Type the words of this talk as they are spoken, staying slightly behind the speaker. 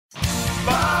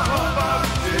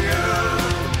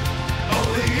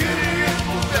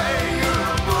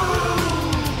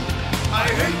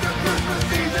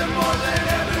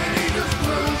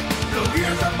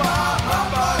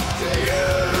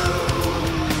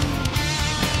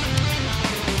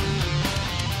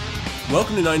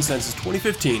Welcome to 9 Cents'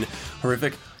 2015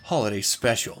 Horrific Holiday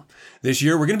Special. This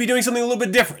year we're going to be doing something a little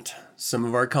bit different. Some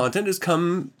of our content has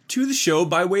come to the show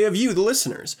by way of you, the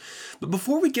listeners. But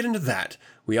before we get into that,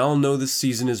 we all know this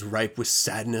season is ripe with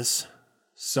sadness,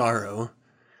 sorrow,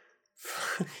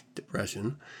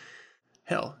 depression.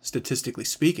 Hell, statistically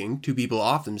speaking, two people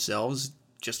off themselves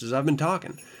just as I've been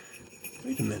talking.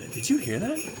 Wait a minute, did you hear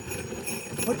that?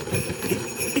 What?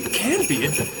 It can't be.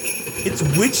 It's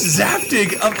Witch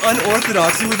Zaftig of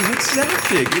Unorthodoxy with Witch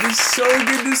Zaftig. It is so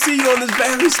good to see you on this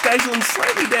very special and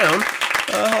slightly down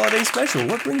holiday special.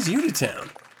 What brings you to town?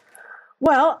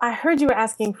 Well, I heard you were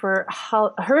asking for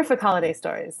horrific holiday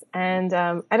stories, and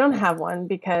I don't have one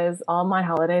because all my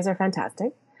holidays are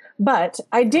fantastic. But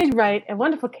I did write a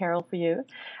wonderful carol for you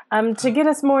to get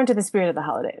us more into the spirit of the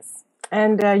holidays.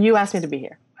 And you asked me to be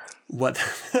here. What?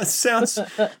 That sounds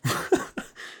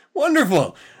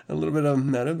wonderful. A little bit of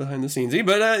meta behind the scenes,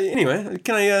 but anyway,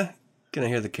 can I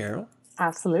hear the carol?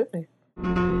 Absolutely.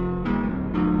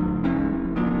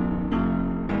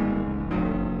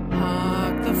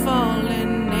 Hark, the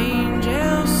fallen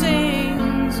angel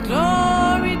sings,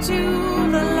 glory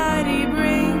to the light he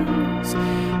brings.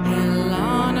 Hell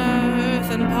on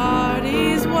earth and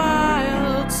parties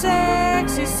wild,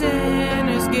 sexy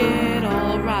sinners get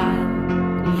all right.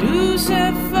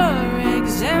 Lucifer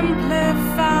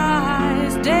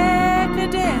exemplifies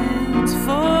decadence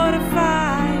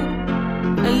fortified.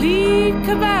 Elite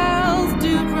cabals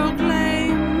do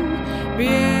proclaim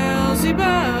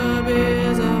Beelzebub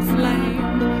is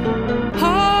aflame.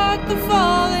 Hark, the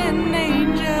fallen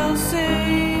angels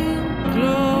sing,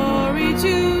 glory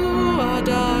to our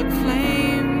dark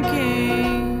flame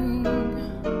king.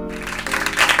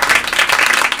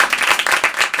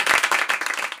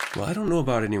 Well, I don't know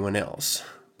about anyone else,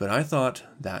 but I thought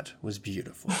that was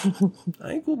beautiful. I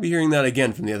think we'll be hearing that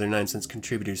again from the other 9 Cents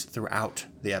contributors throughout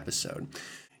the episode.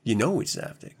 You know, Witch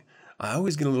Zaftig, I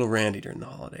always get a little randy during the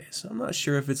holidays. I'm not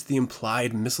sure if it's the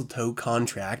implied mistletoe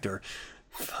contract or,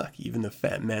 even the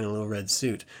fat man in a little red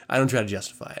suit. I don't try to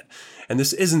justify it. And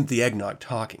this isn't the eggnog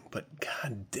talking, but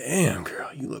god damn, girl,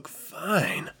 you look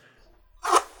fine.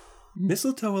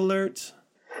 Mistletoe alert.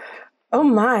 Oh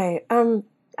my,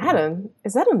 Adam,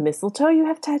 is that a mistletoe you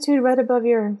have tattooed right above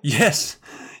your... Yes,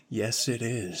 it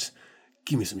is.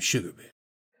 Give me some sugar, babe.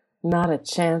 Not a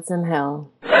chance in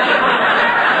hell.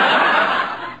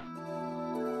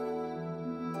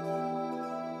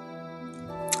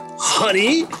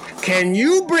 Honey, can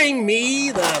you bring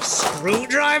me the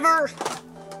screwdriver?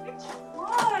 Which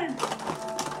one?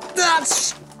 That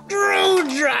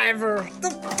screwdriver!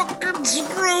 The fucking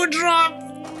screwdriver!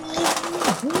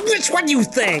 Which one do you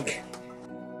think?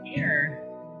 Here.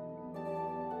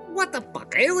 What the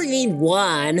fuck? I only need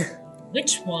one.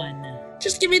 Which one?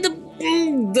 Just give me the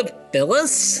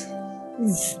Phyllis.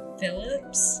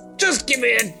 Phillips? Just give me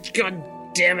it, god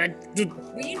damn it.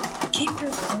 Will you keep your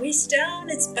voice down?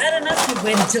 It's bad enough you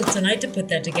waited until tonight to put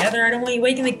that together. I don't want you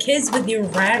waking the kids with your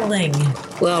rattling.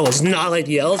 Well, it's not like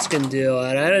you else can do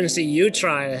it. I didn't see you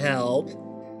trying to help.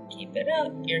 Keep it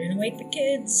up. You're gonna wake the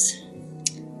kids.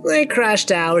 They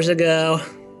crashed hours ago.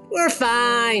 We're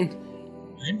fine.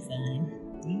 I'm fine.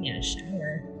 You need a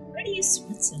shower. Why do you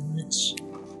sweat so much?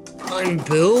 I'm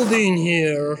building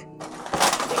here.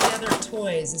 The other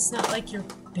toys. It's not like you're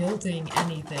building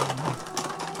anything.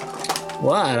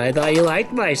 What? I thought you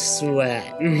liked my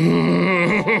sweat.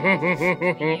 You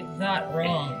thought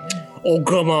wrong. Oh,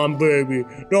 come on, baby.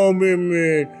 Don't be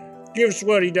mean. Give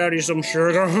Sweaty Daddy some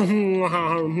sugar.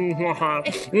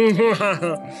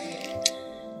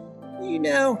 You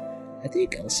know, I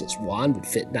think Elsa's wand would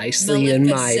fit nicely in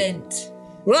my... Maleficent.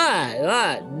 What?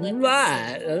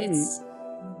 It's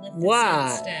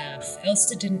What? staff.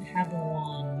 Elsa didn't have a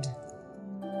wand.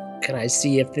 Can I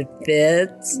see if it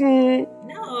fits? No,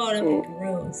 that'd be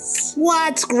gross.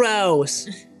 What's gross?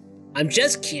 I'm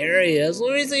just curious.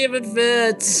 Let me see if it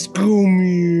fits.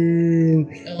 Come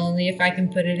here. Only if I can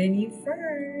put it in you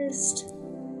first.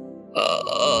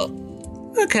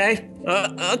 Okay.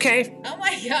 Okay. Oh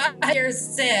my god, you're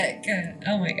sick.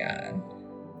 Oh my god.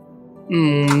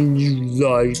 You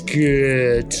like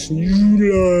it.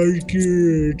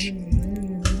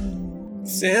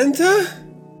 Santa?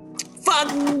 Fuck,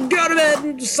 go to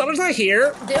bed. Someone's not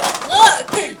here.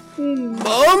 Look!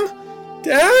 Mom?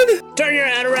 Dad? Turn your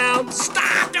head around.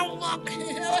 Stop, don't look.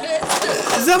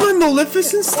 Is that my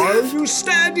Maleficent Why are stuff? you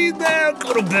standing there?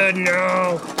 Go to bed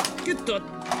now. Get the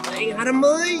thing out of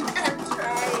me. I'm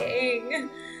trying.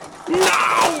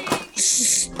 No!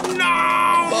 No!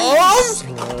 Mom?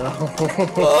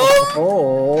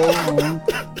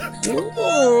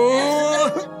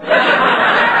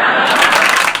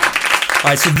 All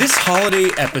right, so this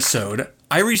holiday episode,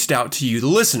 I reached out to you, the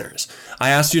listeners. I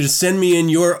asked you to send me in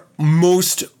your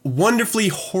most wonderfully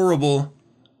horrible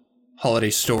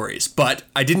holiday stories, but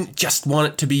I didn't just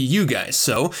want it to be you guys.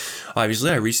 So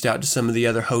obviously I reached out to some of the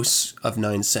other hosts of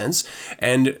 9 Cents,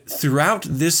 and throughout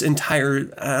this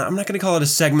entire, I'm not going to call it a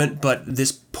segment, but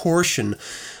this portion,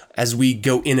 as we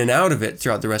go in and out of it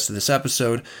throughout the rest of this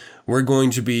episode, we're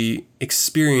going to be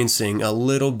experiencing a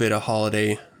little bit of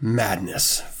holiday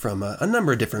madness from a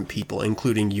number of different people,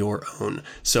 including your own.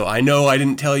 So I know I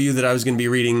didn't tell you that I was going to be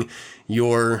reading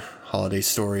your holiday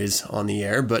stories on the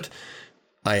air, but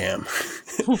I am.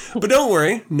 But don't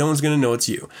worry, no one's going to know it's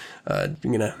you. I'm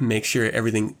going to make sure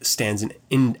everything stands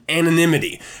in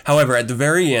anonymity. However, at the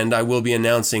very end, I will be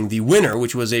announcing the winner,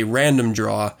 which was a random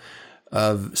draw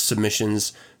of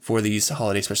submissions for these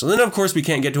holiday specials. And of course, we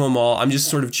can't get to them all. I'm just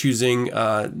sort of choosing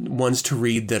ones to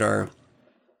read that are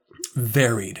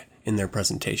varied in their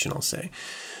presentation, I'll say.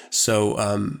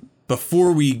 So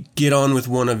before we get on with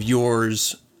one of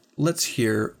yours, let's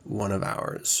hear one of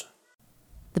ours.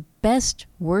 The best,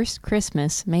 worst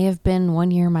Christmas may have been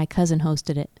one year my cousin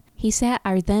hosted it. He sat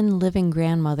our then living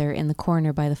grandmother in the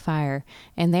corner by the fire,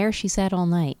 and there she sat all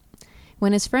night.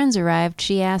 When his friends arrived,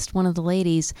 she asked one of the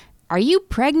ladies, "Are you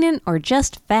pregnant or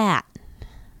just fat?"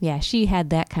 Yeah, she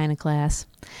had that kind of class.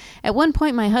 At one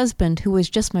point, my husband, who was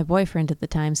just my boyfriend at the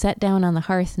time, sat down on the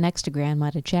hearth next to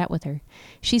Grandma to chat with her.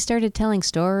 She started telling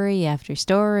story after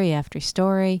story after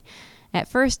story. At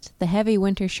first, the heavy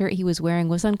winter shirt he was wearing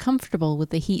was uncomfortable with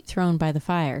the heat thrown by the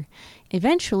fire.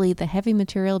 Eventually, the heavy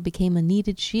material became a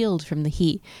needed shield from the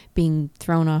heat being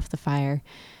thrown off the fire.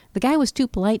 The guy was too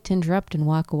polite to interrupt and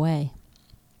walk away.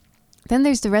 Then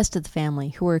there's the rest of the family,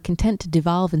 who were content to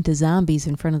devolve into zombies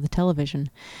in front of the television.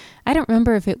 I don't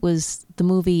remember if it was the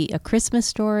movie A Christmas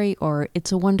Story or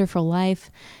It's a Wonderful Life,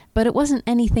 but it wasn't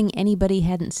anything anybody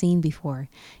hadn't seen before.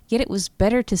 Yet it was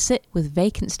better to sit with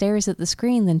vacant stares at the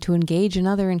screen than to engage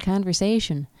another in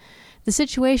conversation. The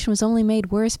situation was only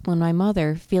made worse when my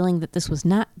mother, feeling that this was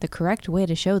not the correct way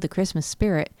to show the Christmas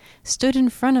spirit, stood in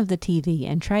front of the TV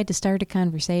and tried to start a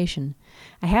conversation.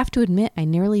 I have to admit I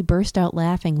nearly burst out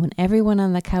laughing when everyone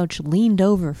on the couch leaned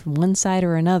over from one side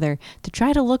or another to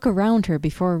try to look around her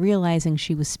before realizing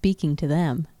she was speaking to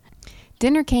them.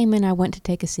 Dinner came and I went to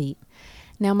take a seat.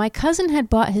 Now, my cousin had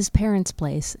bought his parents'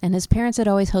 place, and his parents had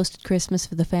always hosted Christmas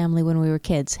for the family when we were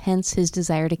kids, hence his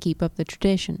desire to keep up the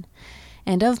tradition.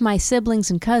 And of my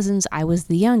siblings and cousins, I was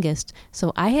the youngest,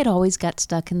 so I had always got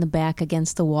stuck in the back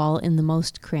against the wall in the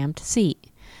most cramped seat.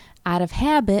 Out of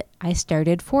habit, I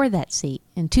started for that seat,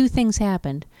 and 2 things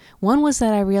happened. One was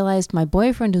that I realized my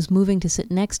boyfriend was moving to sit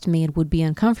next to me and would be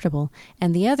uncomfortable,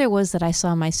 and the other was that I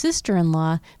saw my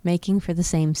sister-in-law making for the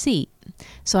same seat.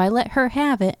 So I let her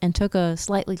have it and took a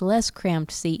slightly less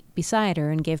cramped seat beside her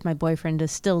and gave my boyfriend a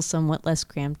still somewhat less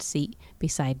cramped seat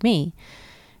beside me.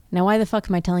 Now, why the fuck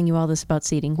am I telling you all this about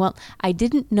seating? Well, I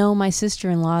didn't know my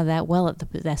sister-in-law that well at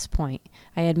this point.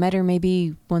 I had met her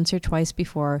maybe once or twice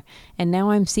before, and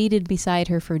now I'm seated beside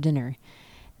her for dinner.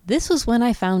 This was when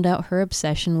I found out her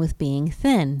obsession with being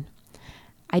thin.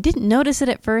 I didn't notice it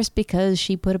at first because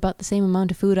she put about the same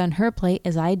amount of food on her plate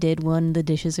as I did when the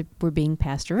dishes were being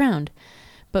passed around.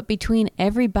 But between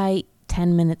every bite,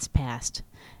 10 minutes passed.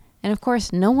 And of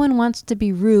course, no one wants to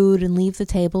be rude and leave the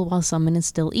table while someone is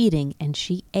still eating, and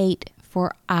she ate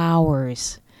for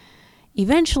hours.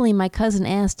 Eventually, my cousin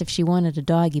asked if she wanted a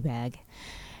doggy bag.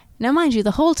 Now, mind you,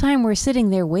 the whole time we're sitting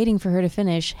there waiting for her to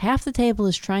finish, half the table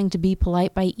is trying to be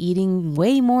polite by eating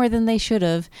way more than they should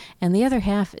have, and the other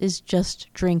half is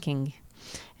just drinking.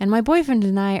 And my boyfriend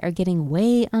and I are getting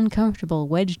way uncomfortable,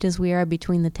 wedged as we are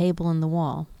between the table and the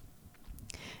wall.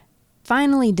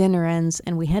 Finally, dinner ends,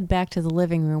 and we head back to the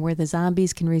living room where the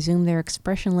zombies can resume their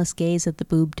expressionless gaze at the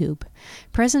boob tube.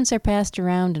 Presents are passed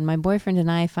around, and my boyfriend and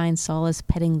I find solace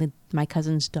petting my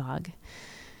cousin's dog.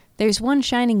 There's one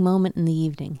shining moment in the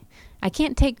evening. I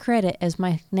can't take credit as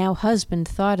my now husband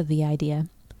thought of the idea.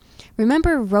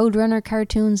 Remember Roadrunner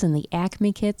cartoons and the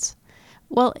Acme kits?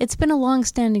 Well, it's been a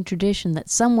long-standing tradition that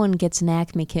someone gets an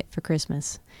Acme kit for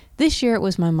Christmas. This year it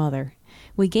was my mother.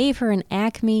 We gave her an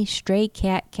Acme stray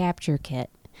cat capture kit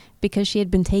because she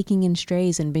had been taking in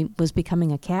strays and was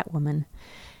becoming a cat woman.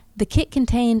 The kit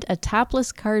contained a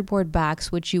topless cardboard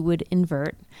box which you would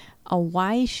invert, a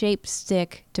Y-shaped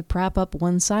stick to prop up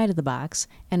one side of the box,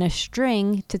 and a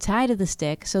string to tie to the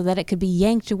stick so that it could be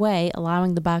yanked away,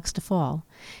 allowing the box to fall.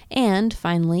 And,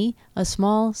 finally, a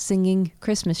small singing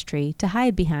Christmas tree to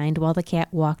hide behind while the cat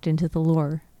walked into the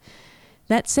lure.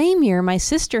 That same year, my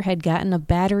sister had gotten a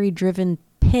battery-driven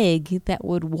pig that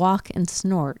would walk and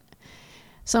snort.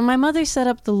 So my mother set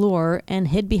up the lure and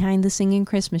hid behind the singing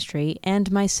Christmas tree,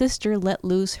 and my sister let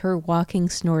loose her walking,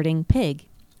 snorting pig.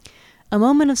 A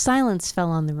moment of silence fell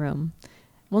on the room.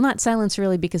 Well, not silence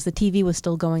really, because the TV was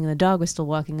still going and the dog was still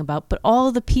walking about, but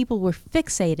all the people were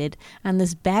fixated on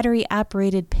this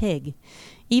battery-operated pig.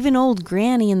 Even old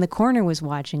Granny in the corner was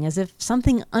watching, as if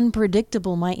something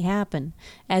unpredictable might happen,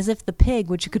 as if the pig,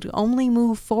 which could only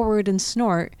move forward and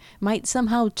snort, might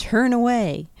somehow turn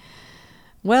away.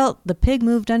 Well, the pig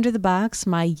moved under the box,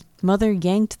 my mother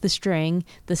yanked the string,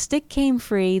 the stick came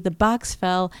free, the box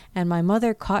fell, and my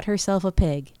mother caught herself a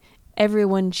pig.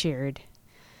 Everyone cheered.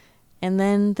 And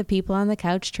then the people on the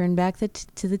couch turned back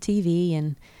to the TV,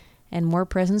 and more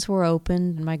presents were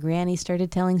opened, and my granny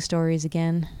started telling stories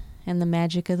again, and the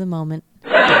magic of the moment.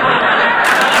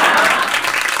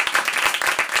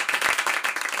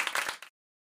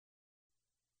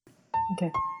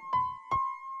 Okay.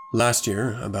 Last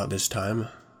year, about this time,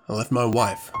 I left my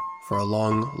wife for a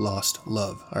long-lost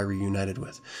love I reunited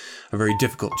with. A very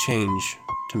difficult change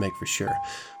to make for sure.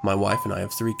 My wife and I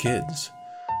have 3 kids,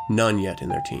 none yet in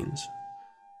their teens.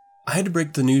 I had to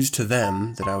break the news to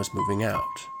them that I was moving out.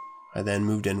 I then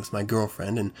moved in with my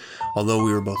girlfriend, and although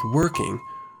we were both working,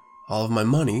 all of my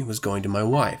money was going to my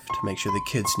wife to make sure the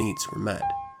kids' needs were met.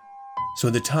 So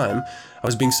at the time, I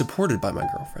was being supported by my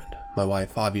girlfriend. My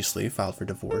wife obviously filed for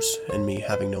divorce, and me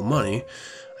having no money,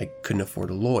 I couldn't afford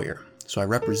a lawyer, so I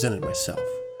represented myself.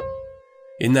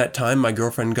 In that time, my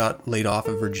girlfriend got laid off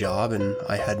of her job, and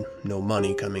I had no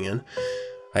money coming in.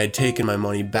 I had taken my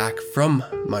money back from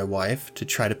my wife to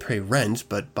try to pay rent,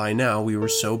 but by now we were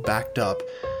so backed up,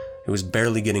 it was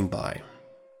barely getting by.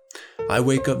 I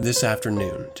wake up this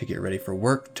afternoon to get ready for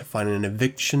work to find an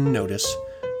eviction notice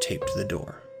taped to the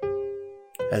door.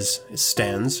 As it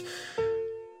stands,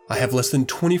 I have less than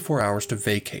 24 hours to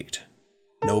vacate.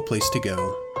 No place to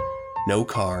go, no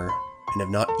car, and have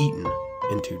not eaten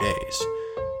in 2 days.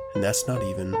 And that's not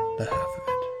even the half of it.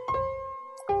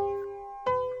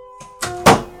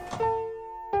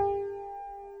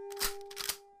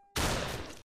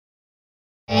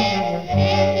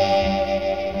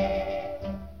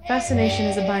 Fascination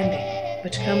is a binding,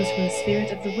 which comes from the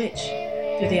spirit of the witch,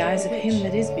 through the eyes of him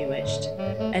that is bewitched,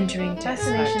 entering to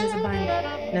fascination is a binding.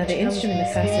 Now the instrument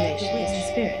of fascination is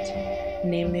the spirit,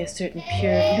 namely a certain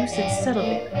pure, lucid, subtle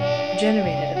vapor,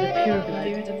 generated of the pure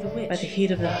blood by the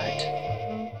heat of the heart.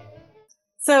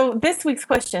 So this week's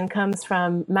question comes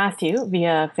from Matthew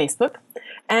via Facebook,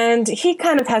 and he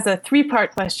kind of has a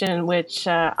 3-part question, which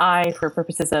I, for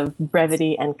purposes of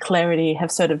brevity and clarity,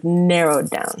 have sort of narrowed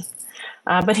down.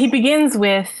 But he begins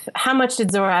with, how much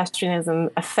did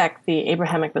Zoroastrianism affect the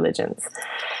Abrahamic religions?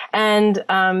 And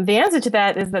the answer to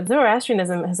that is that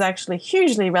Zoroastrianism is actually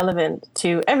hugely relevant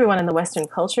to everyone in the Western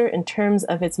culture in terms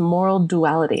of its moral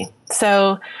duality.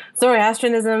 So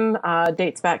Zoroastrianism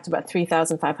dates back to about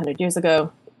 3,500 years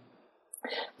ago.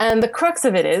 And the crux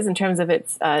of it is, in terms of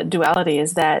its duality,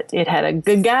 is that it had a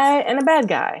good guy and a bad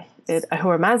guy.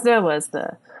 Ahura Mazda was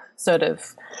the sort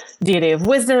of deity of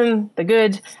wisdom, the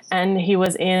good, and he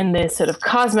was in this sort of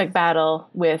cosmic battle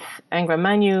with Angra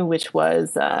Mainyu, which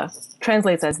was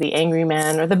translates as the angry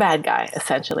man or the bad guy,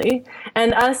 essentially.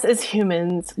 And us as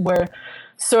humans were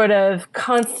sort of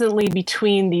constantly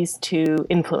between these two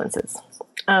influences.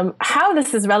 How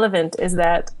this is relevant is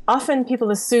that often people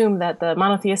assume that the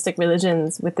monotheistic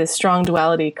religions with this strong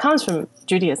duality comes from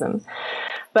Judaism.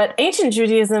 But ancient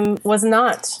Judaism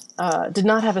did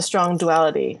not have a strong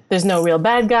duality. There's no real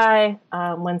bad guy.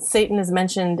 When Satan is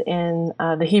mentioned in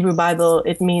the Hebrew Bible,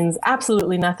 it means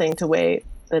absolutely nothing to the way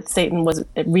that Satan was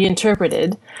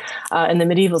reinterpreted in the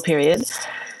medieval period.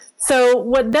 So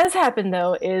what does happen,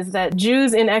 though, is that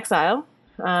Jews in exile,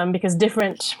 because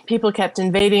different people kept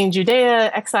invading Judea,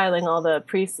 exiling all the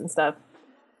priests and stuff,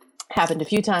 happened a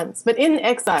few times. But in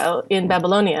exile in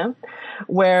Babylonia,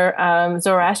 where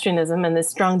Zoroastrianism and this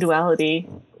strong duality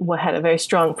had a very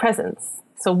strong presence.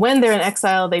 So when they're in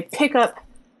exile, they pick up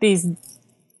these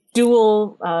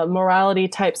dual morality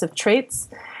types of traits.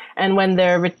 And when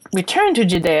they're returned to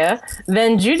Judea,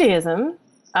 then Judaism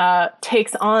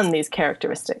takes on these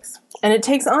characteristics. And it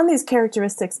takes on these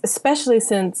characteristics, especially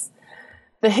since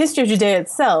the history of Judea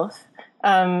itself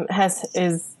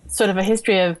is sort of a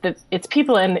history of its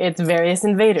people and its various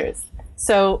invaders.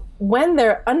 So when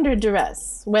they're under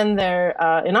duress, when they're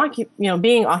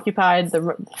being occupied,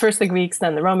 first the Greeks,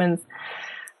 then the Romans,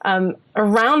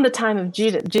 around the time of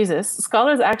Jesus,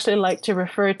 scholars actually like to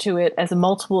refer to it as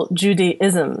multiple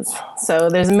Judaisms. So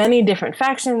there's many different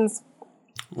factions.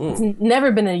 Whoa. It's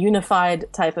never been a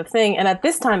unified type of thing. And at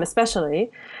this time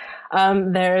especially,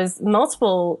 there's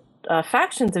multiple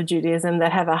factions of Judaism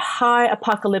that have a high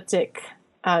apocalyptic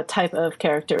type of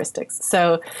characteristics.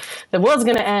 So the world's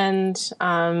going to end.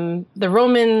 The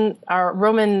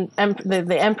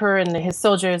emperor and his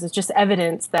soldiers is just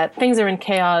evidence that things are in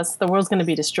chaos. The world's going to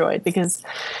be destroyed because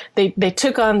they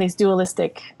took on these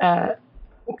dualistic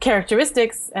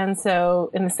characteristics. And so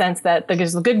in the sense that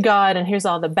there's a good God and here's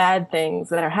all the bad things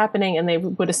that are happening, and they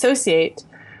would associate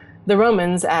the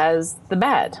Romans as the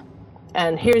bad.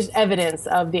 And here's evidence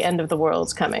of the end of the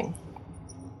world's coming.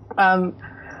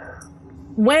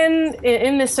 When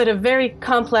in this sort of very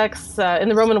complex, in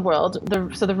the Roman world,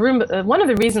 one of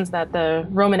the reasons that the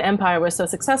Roman Empire was so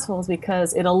successful is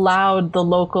because it allowed the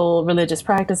local religious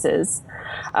practices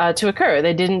to occur.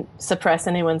 They didn't suppress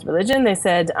anyone's religion. They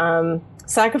said,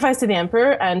 sacrifice to the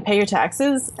emperor and pay your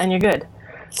taxes and you're good.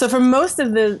 So for most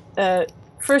of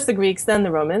first the Greeks, then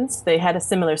the Romans, they had a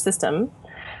similar system.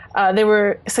 They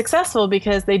were successful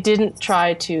because they didn't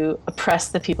try to oppress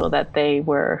the people that they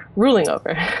were ruling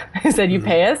over. They said, you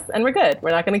pay us and we're good.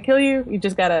 We're not going to kill you. You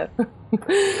just got to...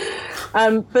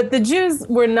 But the Jews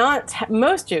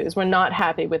most Jews were not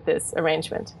happy with this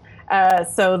arrangement.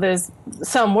 So there's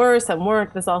some were, some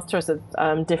weren't. There's all sorts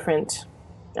of different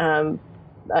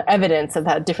evidence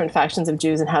about different factions of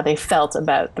Jews and how they felt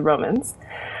about the Romans.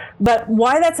 But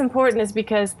why that's important is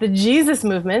because the Jesus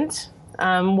movement...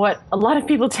 what a lot of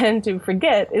people tend to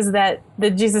forget is that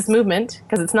the Jesus movement,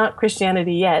 because it's not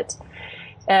Christianity yet,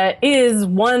 is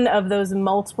one of those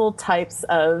multiple types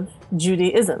of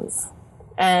Judaisms,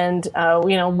 and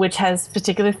which has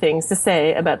particular things to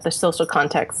say about the social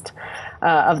context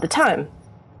of the time.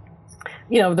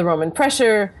 The Roman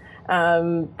pressure,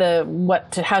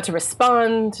 how to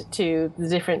respond to the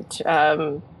different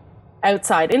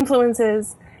outside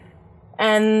influences,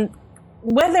 and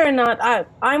whether or not,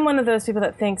 I'm one of those people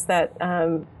that thinks that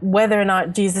whether or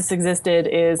not Jesus existed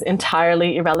is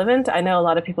entirely irrelevant. I know a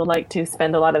lot of people like to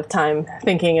spend a lot of time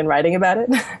thinking and writing about it.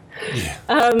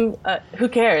 Yeah. Who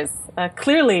cares?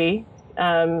 Clearly,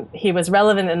 he was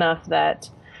relevant enough that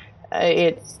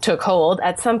it took hold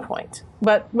at some point.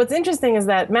 But what's interesting is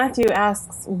that Matthew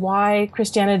asks why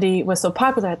Christianity was so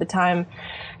popular at the time.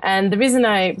 And the reason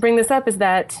I bring this up is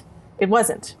that it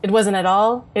wasn't. It wasn't at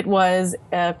all. It was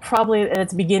probably at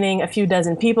its beginning a few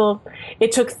dozen people.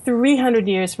 It took 300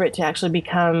 years for it to actually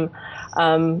become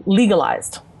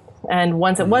legalized. And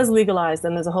once it was legalized,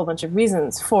 then there's a whole bunch of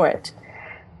reasons for it.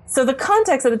 So the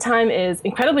context of the time is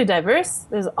incredibly diverse.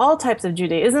 There's all types of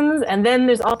Judaisms, and then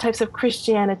there's all types of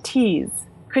Christianities.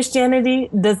 Christianity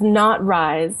does not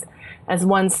rise as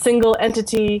one single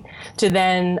entity to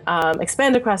then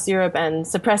expand across Europe and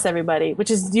suppress everybody, which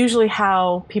is usually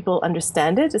how people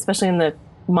understand it, especially in the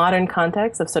modern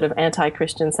context of sort of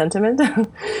anti-Christian sentiment.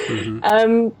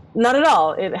 Not at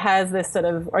all. It has this sort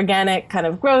of organic kind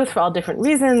of growth for all different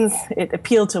reasons. It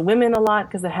appealed to women a lot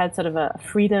because it had sort of a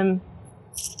freedom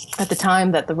at the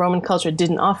time that the Roman culture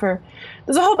didn't offer.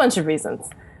 There's a whole bunch of reasons.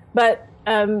 But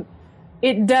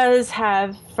it does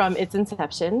have, from its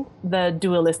inception, the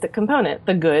dualistic component,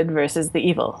 the good versus the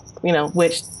evil,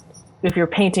 which, if you're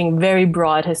painting very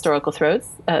broad historical threads,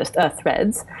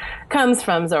 comes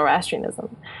from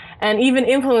Zoroastrianism, and even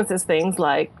influences things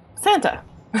like Santa,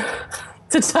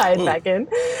 to tie it back in.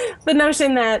 The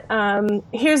notion that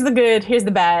here's the good, here's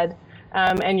the bad,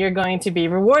 and you're going to be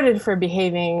rewarded for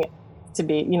behaving to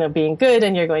be, being good,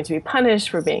 and you're going to be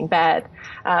punished for being bad.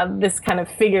 This kind of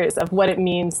figures of what it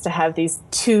means to have these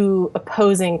two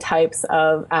opposing types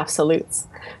of absolutes.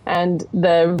 And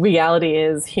the reality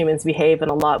is humans behave in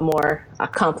a lot more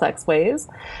complex ways.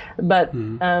 But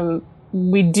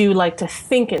we do like to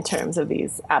think in terms of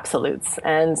these absolutes.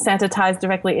 And Santa ties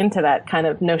directly into that kind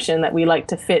of notion that we like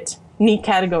to fit neat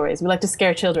categories. We like to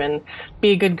scare children. Be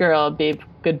a good girl, be a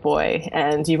good boy,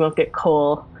 and you won't get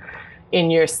coal in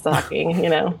your stocking,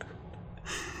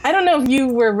 I don't know if you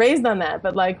were raised on that,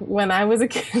 but like when I was a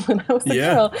kid, when I was a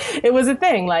girl, it was a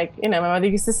thing. Like, my mother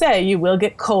used to say, you will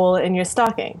get coal in your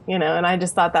stocking, and I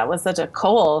just thought that was such a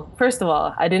coal. First of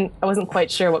all, I wasn't quite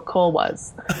sure what coal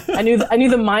was. I knew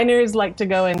the miners like to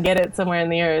go and get it somewhere in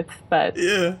the earth, but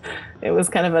it was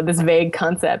kind of this vague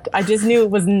concept. I just knew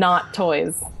it was not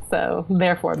toys. So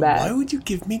therefore bad. Why would you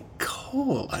give me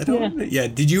coal? I don't know. Yeah.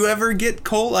 Did you ever get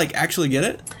coal? Like actually get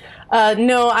it?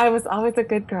 No, I was always a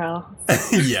good girl.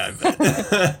 Yeah,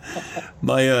 I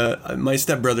bet. My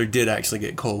stepbrother did actually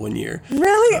get coal one year.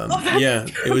 Really? Yeah,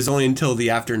 it was only until the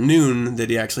afternoon that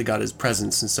he actually got his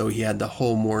presents, and so he had the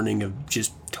whole morning of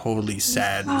just totally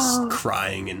sad and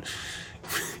crying, and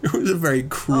it was a very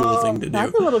cruel thing to do.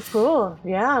 That's a little cruel,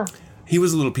 yeah. He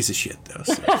was a little piece of shit, though.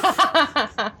 So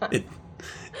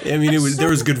there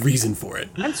was good reason for it.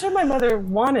 I'm sure my mother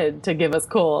wanted to give us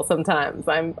coal sometimes.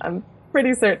 I'm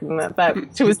pretty certain that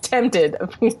she was tempted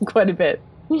quite a bit.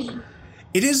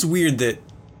 It is weird that,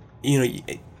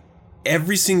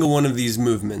 every single one of these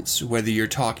movements, whether you're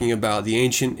talking about the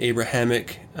ancient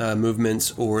Abrahamic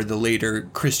movements or the later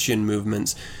Christian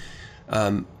movements,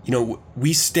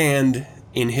 we stand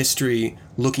in history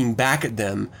looking back at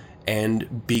them,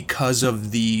 and because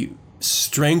of the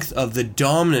strength of the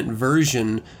dominant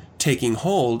version taking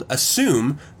hold,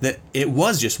 assume that it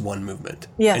was just one movement.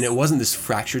 Yes. And it wasn't this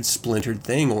fractured, splintered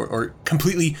thing or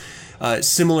completely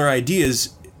similar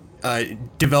ideas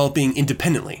developing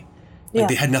independently. Like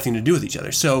they had nothing to do with each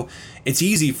other. So it's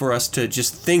easy for us to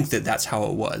just think that that's how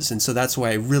it was. And so that's why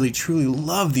I really, truly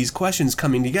love these questions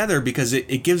coming together, because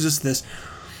it gives us this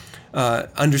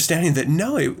understanding that,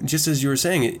 no, just as you were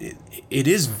saying, it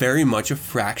is very much a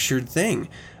fractured thing.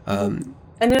 And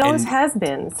it always has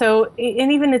been. So,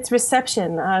 and even its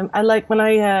reception. I like when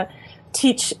I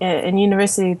teach in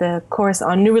university the course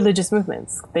on new religious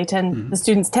movements. The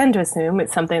students tend to assume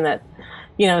it's something that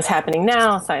is happening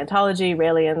now, Scientology,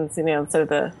 Raelians, sort of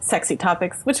the sexy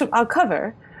topics, which I'll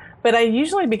cover. But I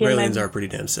usually begin. Raelians are pretty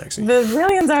damn sexy. The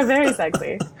Raelians are very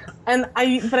sexy, but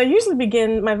I usually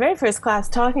begin my very first class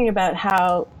talking about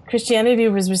how Christianity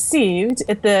was received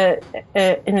in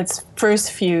its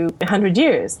first few 100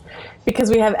 years, because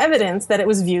we have evidence that it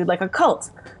was viewed like a cult.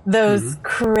 Those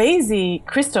crazy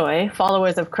Christoi,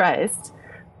 followers of Christ,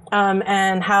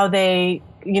 and how they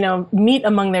meet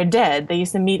among their dead. They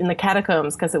used to meet in the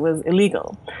catacombs because it was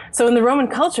illegal. So in the Roman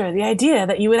culture, the idea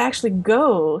that you would actually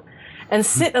go and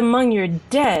sit among your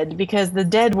dead, because the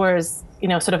dead was,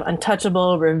 sort of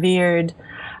untouchable, revered.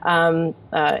 In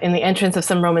the entrance of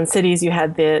some Roman cities, you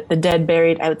had the dead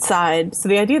buried outside. So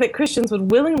the idea that Christians would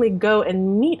willingly go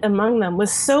and meet among them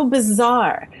was so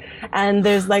bizarre. And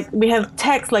there's we have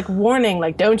texts warning,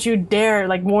 don't you dare,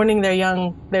 warning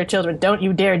their children, don't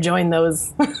you dare join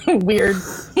those weird,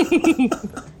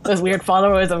 those weird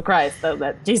followers of Christ,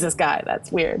 that Jesus guy,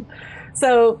 that's weird.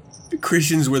 So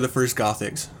Christians were the first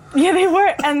Gothics. Yeah, they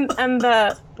were, and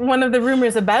one of the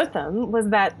rumors about them was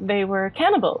that they were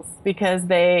cannibals because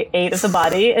they ate of the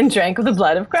body and drank of the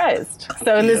blood of Christ.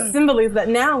 So, and this symbolism that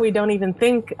now we don't even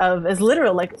think of as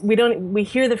literal. We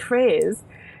hear the phrase,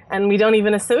 and we don't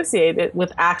even associate it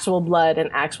with actual blood and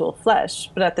actual flesh.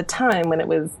 But at the time when it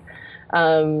was,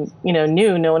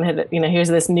 new, no one had, here's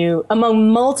this new, among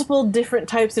multiple different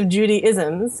types of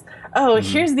Judaisms. Oh,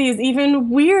 here's these even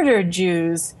weirder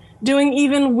Jews doing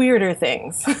even weirder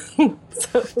things.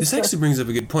 This actually brings up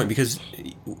a good point, because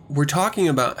we're talking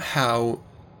about how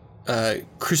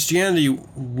Christianity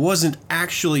wasn't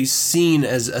actually seen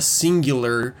as a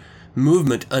singular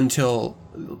movement until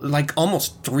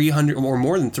almost 300 or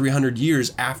more than 300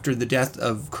 years after the death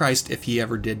of Christ, if he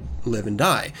ever did live and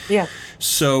die. Yeah.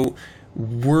 So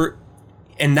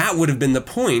and that would have been the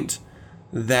point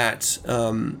that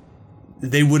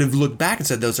they would have looked back and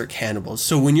said those are cannibals.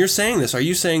 So when you're saying this, are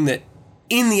you saying that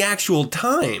in the actual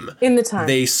time,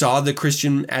 they saw the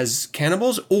Christian as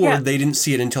cannibals, or they didn't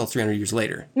see it until 300 years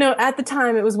later? No, at the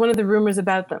time, it was one of the rumors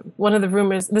about them. One of the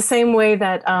rumors, the same way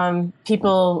that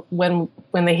people, when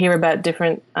they hear about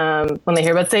when they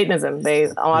hear about Satanism,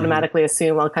 they automatically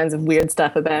assume all kinds of weird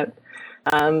stuff about,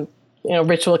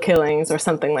 ritual killings or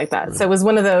something like that. Right. So it was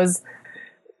one of those,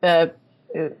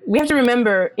 we have to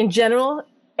remember, in general,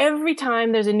 every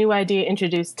time there's a new idea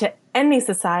introduced to any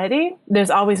society, there's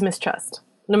always mistrust,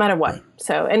 no matter what.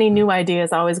 So any new idea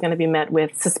is always going to be met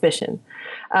with suspicion.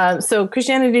 So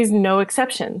Christianity is no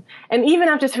exception. And even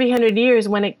after 300 years,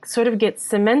 when it sort of gets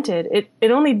cemented,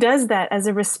 it only does that as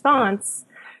a response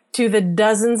to the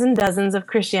dozens and dozens of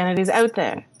Christianities out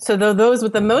there. So though those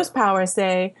with the most power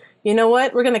say, you know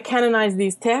what, we're going to canonize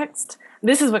these texts.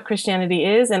 This is what Christianity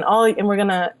is, and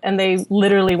they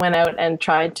literally went out and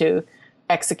tried to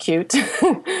execute.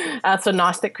 So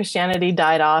Gnostic Christianity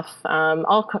died off.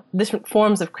 All different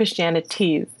forms of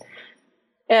Christianities.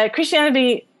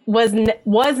 Christianity was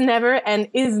never and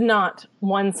is not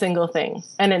one single thing,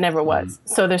 and it never was.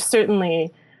 So there's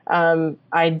certainly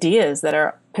ideas that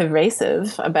are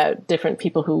pervasive about different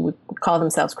people who would call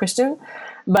themselves Christian,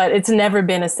 but it's never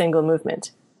been a single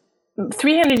movement.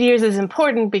 300 years is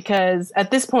important because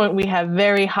at this point we have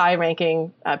very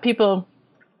high-ranking people.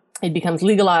 It becomes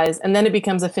legalized, and then it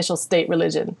becomes official state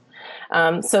religion.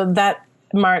 So that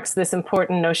marks this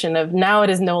important notion of now it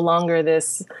is no longer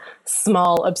this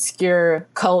small, obscure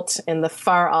cult in the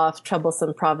far-off,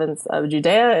 troublesome province of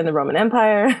Judea in the Roman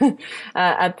Empire.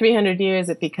 At 300 years,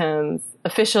 it becomes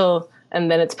official, and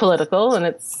then it's political, and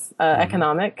it's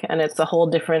economic, and it's a whole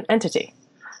different entity.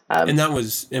 And that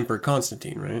was Emperor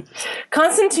Constantine, right?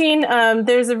 Constantine,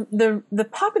 there's the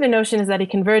popular notion is that he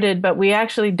converted, but we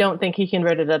actually don't think he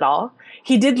converted at all.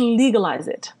 He did legalize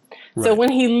it. So Right.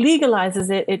 when he legalizes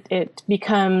it, it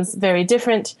becomes very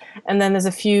different. And then there's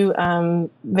a few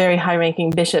very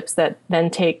high-ranking bishops that then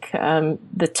take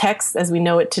the text as we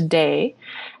know it today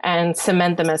and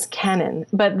cement them as canon.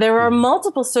 But there are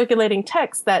multiple circulating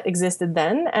texts that existed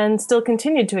then and still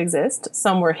continued to exist.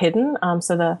 Some were hidden.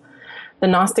 So the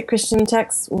Gnostic Christian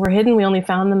texts were hidden. We only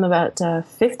found them about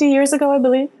 50 years ago, I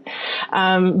believe.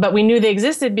 But we knew they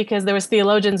existed because there was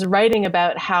theologians writing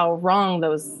about how wrong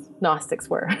those Gnostics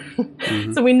were.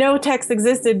 So we know texts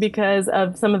existed because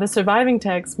of some of the surviving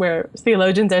texts where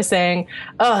theologians are saying,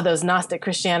 oh, those Gnostic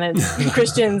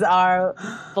Christians are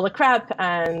full of crap,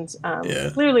 and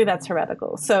clearly that's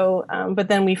heretical. So, but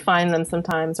then we find them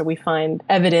sometimes, or we find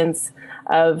evidence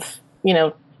of,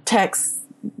 texts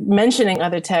mentioning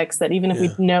other texts that even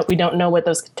if we don't know what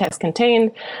those texts contained,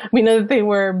 we know that they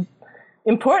were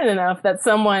important enough that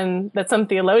some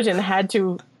theologian had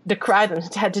to decry them,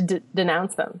 had to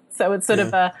denounce them. So it's sort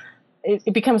of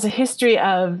it becomes a history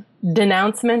of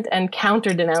denouncement and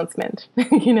counter denouncement.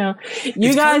 You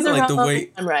It's guys are like wrong, the way,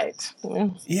 I'm right.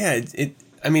 Yeah,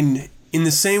 I mean, in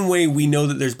the same way we know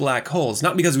that there's black holes,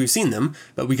 not because we've seen them,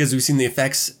 but because we've seen the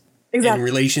effects and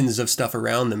relations of stuff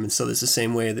around them. And so it's the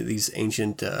same way that these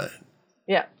ancient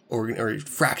or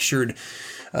fractured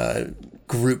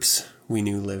groups we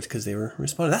knew lived, because they were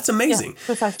responding. That's amazing. Yeah,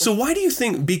 precisely. So why do you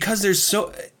think, because there's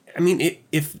so, I mean,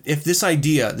 if this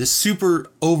idea, this super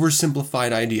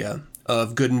oversimplified idea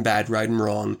of good and bad, right and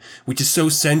wrong, which is so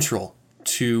central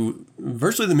to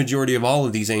virtually the majority of all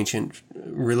of these ancient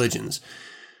religions,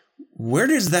 where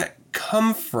does that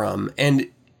come from? And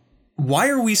why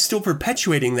are we still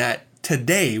perpetuating that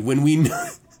today when we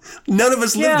none of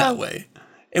us live that way?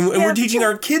 And we're teaching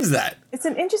our kids that. It's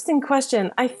an interesting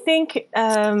question. I think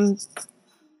my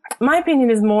opinion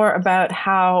is more about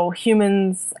how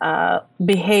humans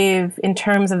behave in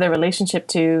terms of their relationship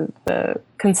to the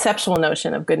conceptual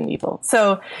notion of good and evil.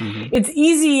 So it's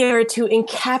easier to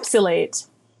encapsulate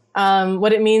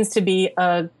what it means to be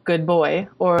a good boy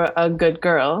or a good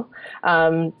girl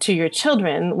to your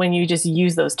children when you just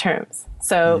use those terms.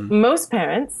 So most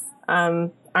parents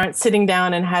aren't sitting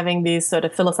down and having these sort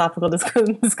of philosophical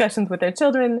discussions with their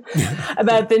children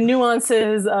about the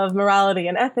nuances of morality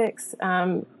and ethics,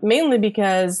 mainly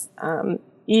because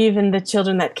even the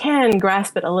children that can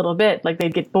grasp it a little bit, like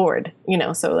they'd get bored,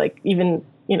 so like even,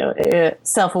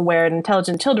 self-aware and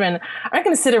intelligent children aren't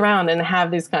going to sit around and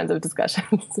have these kinds of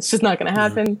discussions. It's just not going to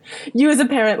happen. You as a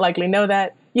parent likely know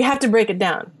that. You have to break it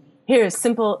down. Here's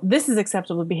simple, this is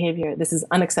acceptable behavior, this is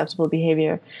unacceptable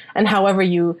behavior. And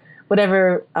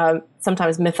whatever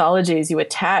sometimes mythologies you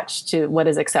attach to what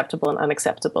is acceptable and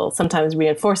unacceptable sometimes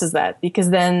reinforces that, because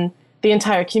then the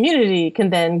entire community can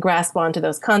then grasp onto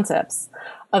those concepts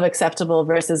of acceptable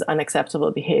versus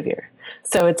unacceptable behavior.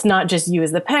 So it's not just you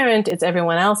as the parent, it's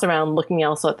everyone else around looking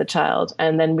also at the child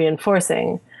and then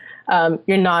reinforcing,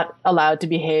 you're not allowed to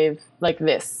behave like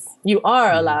this. You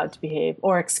are allowed to behave,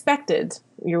 or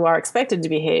you are expected to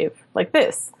behave like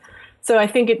this. So I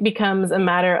think it becomes a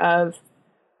matter of,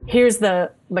 here's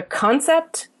the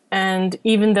concept, and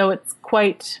even though it's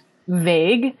quite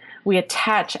vague, we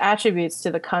attach attributes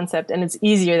to the concept, and it's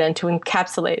easier then to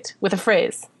encapsulate with a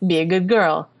phrase: be a good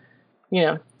girl,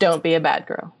 don't be a bad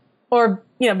girl, or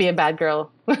be a bad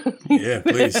girl. Yeah,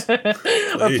 please.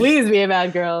 Or please be a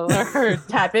bad girl, or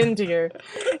tap into your.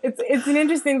 It's an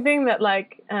interesting thing that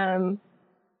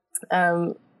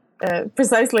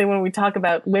precisely when we talk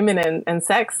about women and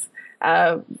sex.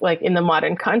 Like in the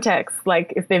modern context,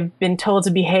 like if they've been told to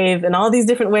behave in all these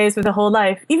different ways for their whole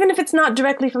life, even if it's not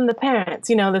directly from the parents,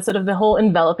 the sort of the whole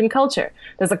enveloping culture,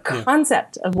 there's a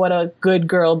concept of what a good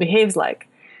girl behaves like.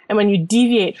 And when you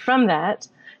deviate from that,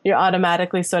 you're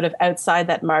automatically sort of outside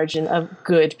that margin of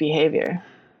good behavior.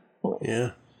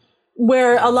 Yeah.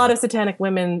 Where a lot of satanic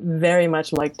women very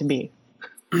much like to be.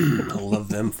 I love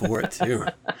them for it too.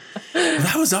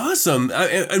 That was awesome.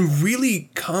 A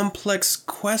really complex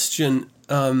question.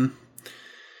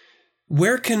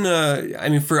 Where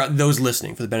can, for those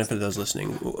listening, for the benefit of those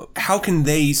listening, how can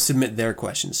they submit their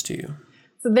questions to you?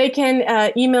 So they can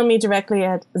email me directly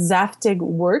at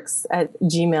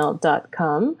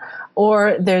zaftigworks@gmail.com,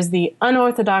 or there's the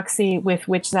Unorthodoxy with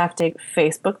Witch Zaftig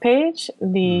Facebook page.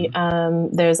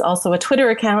 There's also a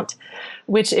Twitter account,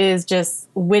 which is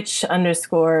just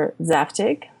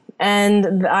witch_Zaftig.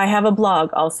 And I have a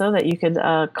blog also that you could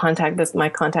contact. My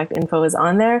contact info is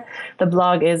on there. The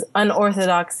blog is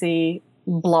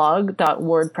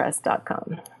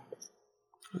unorthodoxyblog.wordpress.com.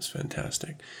 That's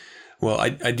fantastic. Well,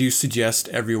 I do suggest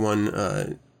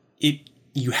everyone,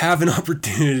 you have an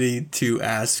opportunity to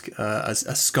ask a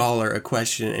scholar a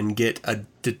question and get a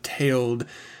detailed,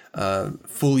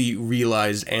 fully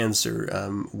realized answer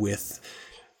with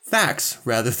facts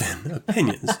rather than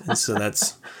opinions. And so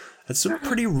that's a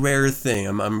pretty rare thing.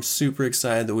 I'm super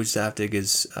excited that Witchzaftig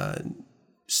is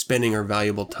spending our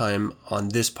valuable time on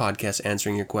this podcast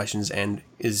answering your questions and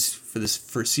is for this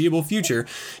foreseeable future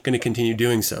going to continue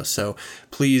doing so. So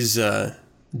please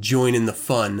join in the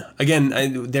fun. Again,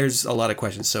 there's a lot of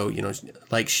questions. So,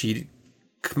 she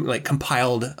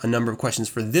compiled a number of questions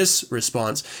for this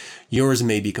response. Yours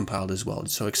may be compiled as well.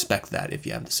 So expect that if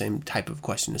you have the same type of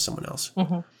question as someone else.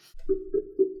 Mm-hmm.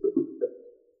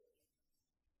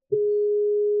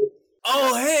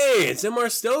 Oh, hey, it's MR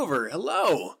Stover.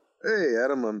 Hello. Hey,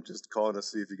 Adam, I'm just calling to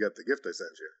see if you got the gift I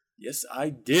sent you. Yes, I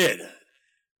did.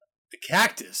 The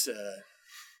cactus.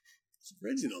 It's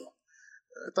original.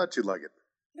 I thought you'd like it.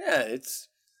 Yeah, it's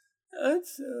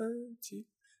cheap.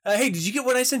 Hey, did you get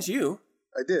what I sent you?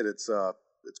 I did. It's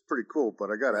pretty cool, but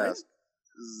I gotta ask,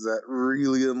 is that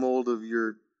really a mold of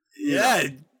your... Yeah,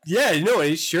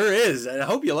 it sure is. And I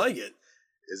hope you like it.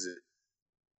 Is it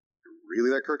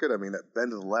really that crooked? I mean, that bend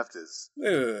to the left is...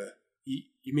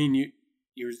 You mean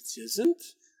yours isn't?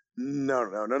 No,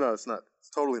 it's not. It's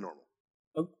totally normal.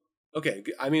 Oh, okay,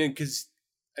 I mean,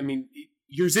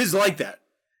 yours is like that.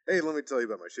 Hey, let me tell you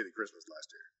about my shitty Christmas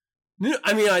last year. No,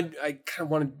 I mean, I kind of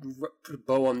want to put a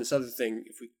bow on this other thing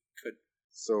if we could.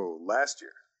 So, last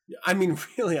year... I mean,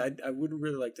 really, I wouldn't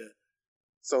really like to...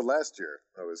 So, last year,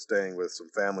 I was staying with some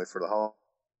family for the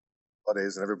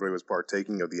holidays, and everybody was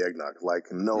partaking of the eggnog, like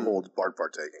no-holds-barred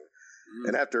partaking. Mm.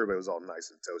 And after everybody was all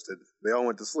nice and toasted, they all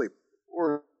went to sleep.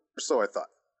 Or so I thought.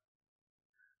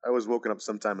 I was woken up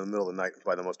sometime in the middle of the night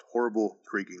by the most horrible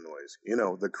creaking noise. You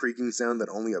know, the creaking sound that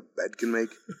only a bed can make.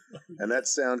 And that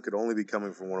sound could only be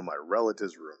coming from one of my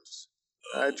relatives' rooms.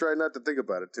 I tried not to think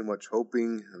about it too much,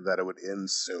 hoping that it would end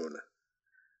soon.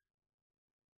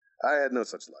 I had no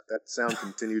such luck. That sound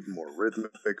continued more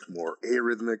rhythmic, more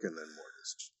arrhythmic, and then more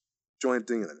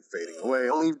disjointing, and then fading away,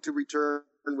 only to return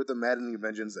with a maddening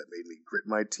vengeance that made me grit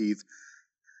my teeth,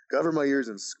 cover my ears,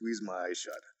 and squeeze my eyes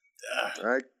shut.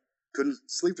 I couldn't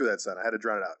sleep through that sound. I had to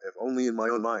drown it out, if only in my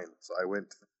own mind. So I went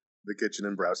to the kitchen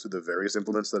and browsed through the various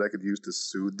implements that I could use to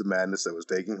soothe the madness that was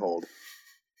taking hold.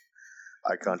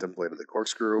 I contemplated the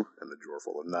corkscrew and the drawer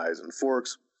full of knives and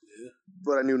forks,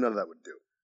 but I knew none of that would do.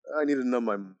 I needed to numb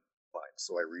my mind,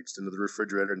 so I reached into the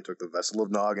refrigerator and took the vessel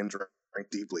of nog and drank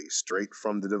deeply, straight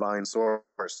from the divine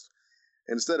source.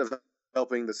 Instead of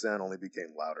helping, the sound only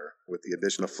became louder, with the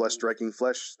addition of flesh-striking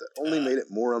flesh that only made it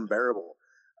more unbearable.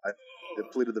 I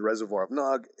depleted the reservoir of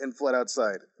nog and fled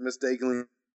outside, mistakenly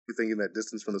thinking that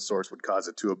distance from the source would cause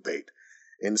it to abate.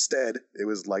 Instead, it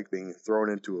was like being thrown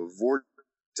into a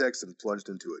vortex and plunged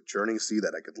into a churning sea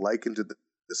that I could liken to the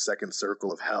second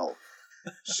circle of hell.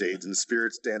 Shades and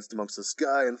spirits danced amongst the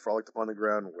sky and frolicked upon the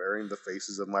ground, wearing the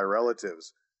faces of my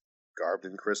relatives. Garbed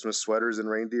in Christmas sweaters and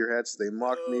reindeer hats, they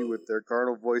mocked me with their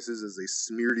carnal voices as they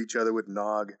smeared each other with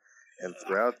nog, and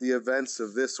throughout the events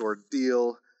of this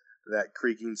ordeal, that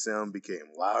creaking sound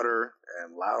became louder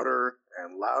and louder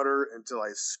and louder until I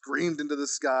screamed into the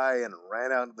sky and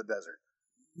ran out into the desert.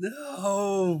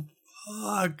 No,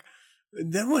 fuck.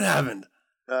 Then what happened?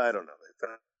 I don't know. They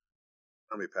found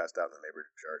me passed out in the neighbor's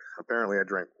yard. Apparently I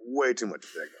drank way too much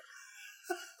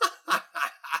eggnog.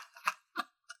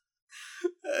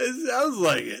 It sounds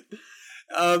like it.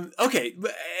 Okay,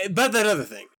 but about that other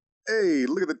thing. Hey,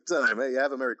 look at the time. Hey,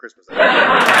 have a Merry Christmas.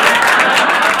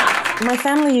 My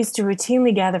family used to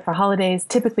routinely gather for holidays,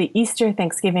 typically Easter,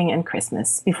 Thanksgiving, and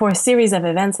Christmas, before a series of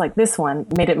events like this one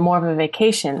made it more of a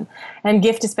vacation and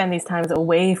gift to spend these times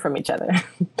away from each other.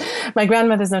 My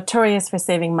grandmother's notorious for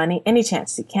saving money any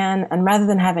chance she can, and rather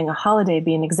than having a holiday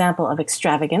be an example of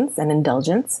extravagance and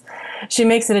indulgence, she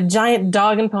makes it a giant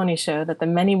dog and pony show that the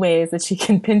many ways that she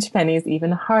can pinch pennies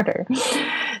even harder.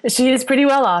 She is pretty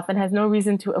well off and has no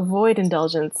reason to avoid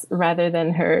indulgence other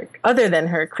than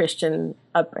her Christian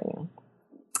upbringing.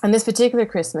 On this particular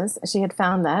Christmas, she had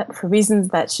found that, for reasons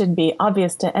that should be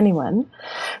obvious to anyone,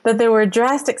 that there were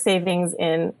drastic savings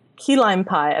in key lime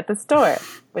pie at the store,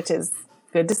 which is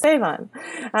good to save on.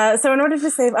 So in order to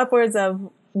save upwards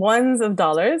of ones of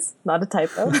dollars, not a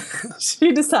typo,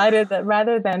 she decided that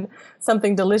rather than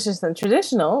something delicious and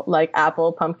traditional, like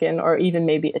apple, pumpkin, or even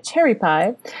maybe a cherry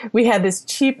pie, we had this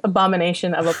cheap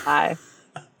abomination of a pie.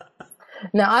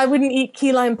 Now, I wouldn't eat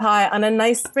key lime pie on a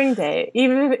nice spring day,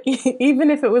 even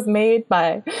if it was made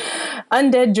by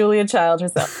undead Julia Child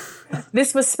herself.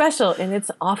 This was special in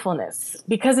its awfulness.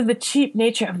 Because of the cheap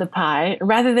nature of the pie,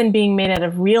 rather than being made out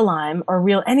of real lime or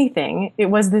real anything, it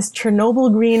was this Chernobyl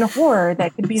green horror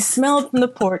that could be smelled from the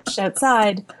porch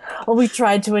outside while we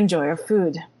tried to enjoy our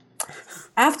food.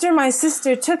 After my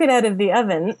sister took it out of the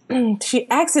oven, she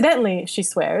accidentally, she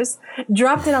swears,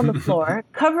 dropped it on the floor,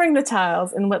 covering the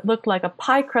tiles in what looked like a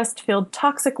pie crust-filled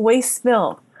toxic waste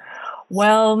spill.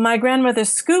 Well, my grandmother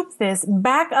scooped this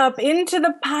back up into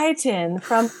the pie tin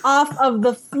from off of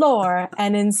the floor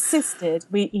and insisted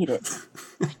we eat it.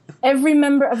 Every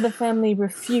member of the family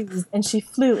refused, and she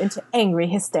flew into angry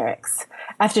hysterics.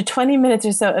 After 20 minutes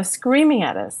or so of screaming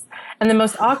at us, and the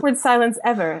most awkward silence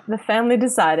ever, the family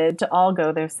decided to all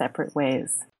go their separate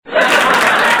ways.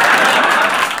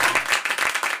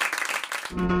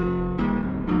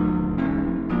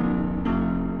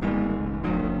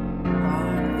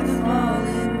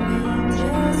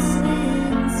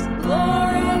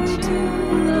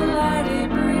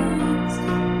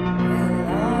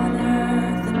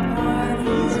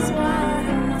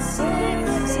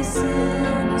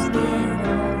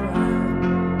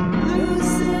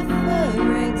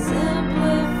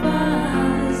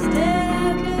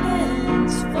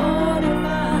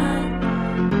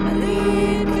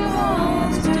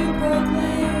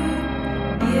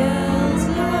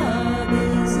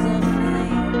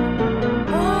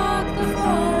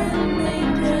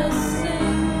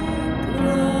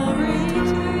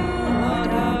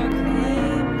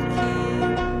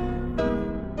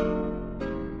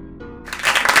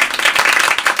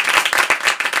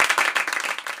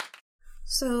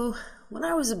 So, when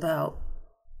I was about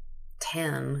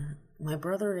 10, my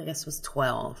brother, I guess, was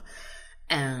 12,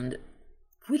 and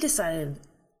we decided,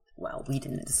 well, we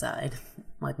didn't decide.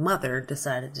 My mother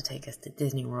decided to take us to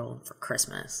Disney World for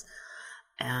Christmas,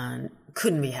 and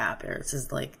couldn't be happier. This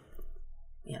is like,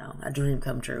 you know, a dream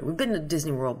come true. We've been to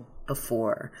Disney World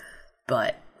before,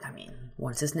 but, I mean,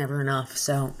 once is never enough,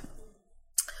 so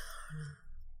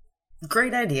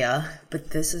great idea, but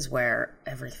this is where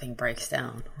everything breaks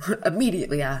down.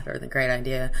 Immediately after the great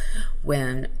idea,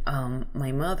 when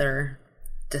my mother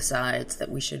decides that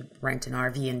we should rent an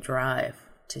RV and drive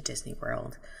to Disney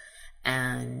World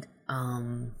and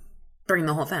bring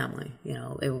the whole family. You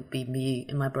know, it would be me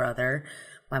and my brother,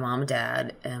 my mom and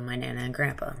dad, and my nana and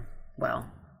grandpa. Well,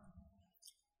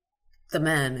 the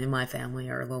men in my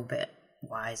family are a little bit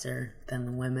wiser than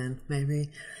the women, maybe.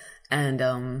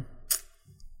 And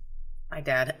my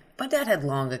dad had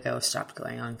long ago stopped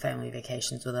going on family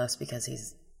vacations with us because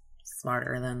he's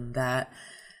smarter than that.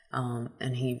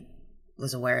 And he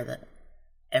was aware that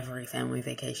every family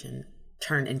vacation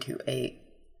turned into a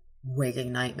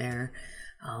waking nightmare.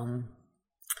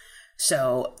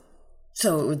 So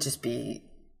it would just be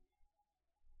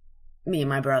me and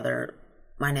my brother,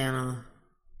 my nana,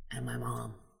 and my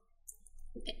mom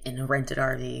in a rented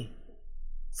RV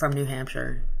from New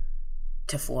Hampshire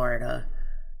to Florida,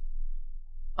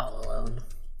 all alone.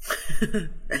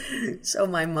 So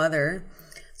my mother,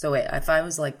 if I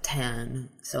was like 10,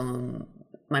 so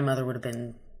my mother would have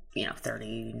been,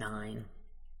 39.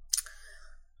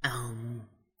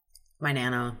 My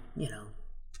nana,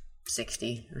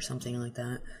 60 or something like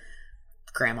that.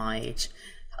 Grandma age.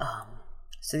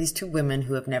 So these two women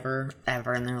who have never,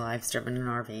 ever in their lives driven an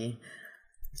RV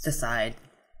decide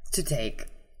to take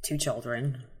two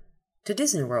children to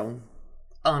Disney World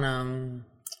on,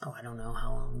 I don't know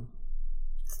how long,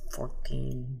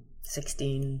 14,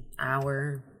 16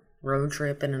 hour road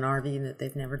trip in an RV that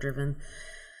they've never driven.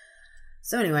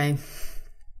 So anyway,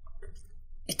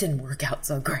 it didn't work out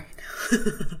so great.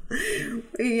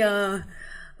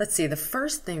 Let's see, the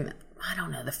first thing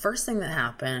that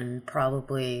happened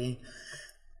probably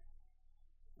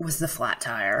was the flat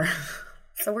tire.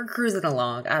 So we're cruising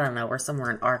along. I don't know, we're somewhere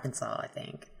in Arkansas, I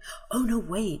think. Oh, no,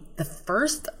 wait. The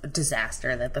first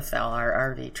disaster that befell our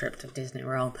RV trip to Disney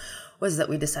World was that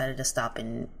we decided to stop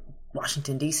in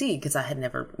Washington, D.C., because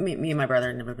me and my brother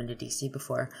had never been to D.C.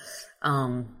 before.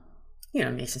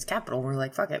 Nation's capital. We're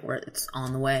like, fuck it, it's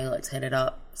on the way, let's hit it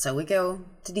up. So we go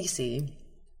to D.C.,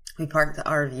 we park the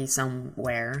RV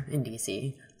somewhere in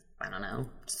D.C., I don't know,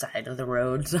 side of the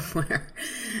road somewhere.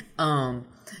 And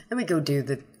we go do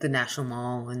the National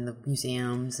Mall and the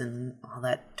museums and all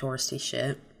that touristy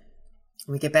shit.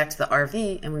 We get back to the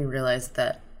RV and we realize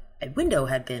that a window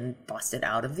had been busted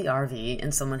out of the RV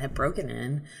and someone had broken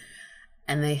in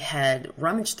and they had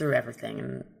rummaged through everything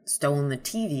and stolen the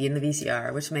TV and the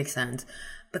VCR, which makes sense.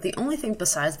 But the only thing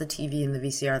besides the TV and the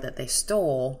VCR that they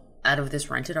stole out of this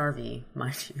rented RV,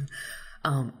 mind you,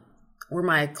 were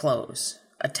my clothes.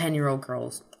 A 10-year-old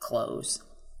girl's clothes.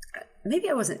 Maybe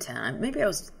I wasn't 10. Maybe I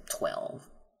was 12.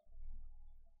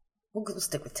 We'll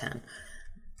stick with 10,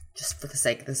 just for the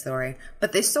sake of the story.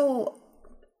 But they stole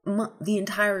the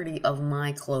entirety of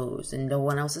my clothes and no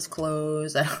one else's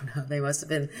clothes. I don't know. They must have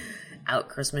been out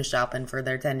Christmas shopping for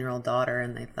their 10-year-old daughter,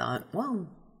 and they thought, well,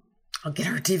 I'll get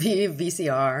her TV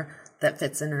VCR that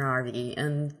fits in an RV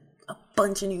and a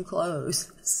bunch of new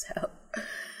clothes.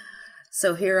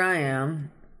 So here I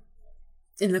am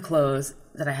in the clothes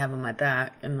that I have on my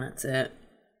back, and that's it.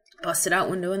 Busted out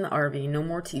window in the RV. No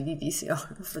more TV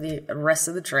VCR for the rest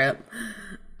of the trip.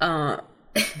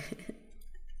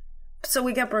 So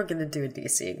we got broken into in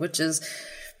DC, which is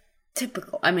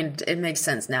typical. I mean, it makes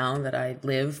sense now that I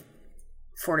live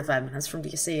 45 minutes from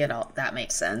DC and all. That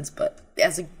makes sense. But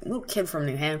as a little kid from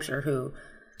New Hampshire who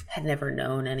had never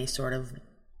known any sort of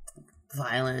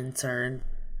violence or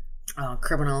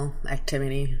criminal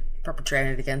activity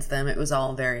perpetrated against them, it was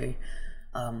all very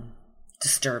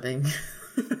disturbing.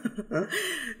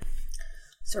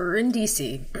 So we're in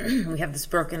DC. We have this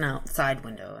broken out side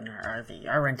window in our RV,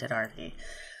 our rented RV,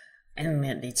 and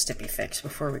it needs to be fixed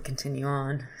before we continue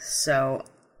on. So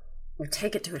we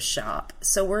take it to a shop.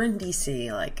 So we're in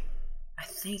DC, like, I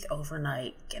think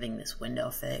overnight getting this window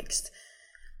fixed,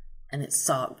 and it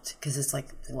sucked because it's like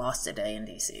we lost a day in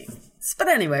DC. But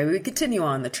anyway, we continue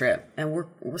on the trip, and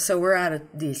we're out of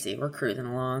DC. We're cruising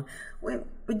along. We're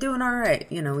doing all right.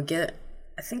 You know,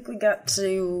 I think we got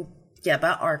to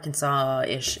about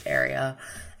Arkansas-ish area,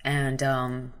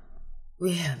 and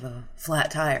we have a flat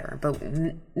tire, but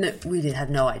we had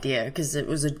no idea because it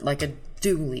was like a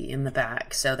dually in the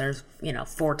back. So there's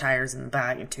 4 tires in the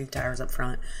back and 2 tires up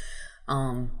front.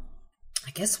 I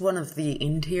guess one of the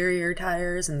interior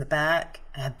tires in the back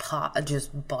had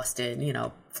just busted,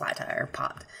 flat tire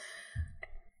popped.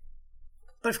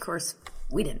 But of course,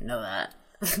 we didn't know that.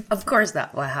 Of course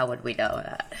not. Well, how would we know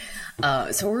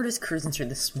that? So we're just cruising through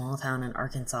this small town in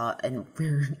Arkansas, and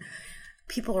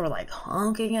people are like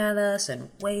honking at us and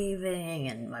waving,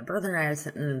 and my brother and I are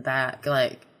sitting in the back,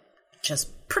 like,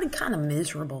 just pretty kind of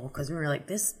miserable because we were like,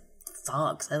 this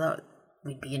sucks. I thought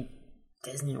we'd be in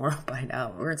Disney World by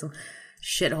now. We're in some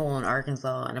shithole in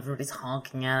Arkansas, and everybody's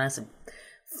honking at us and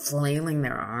flailing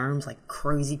their arms like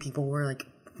crazy people. Were like,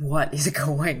 what is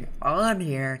going on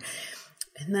here?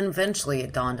 And then eventually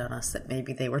it dawned on us that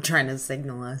maybe they were trying to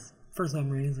signal us for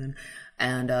some reason.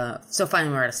 And so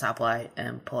finally we're at a stoplight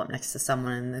and pull up next to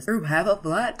someone in this group, have a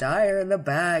flat tire in the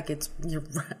back.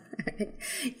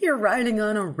 You're riding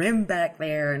on a rim back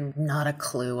there, and not a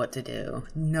clue what to do.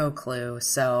 No clue.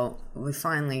 So we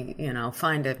finally,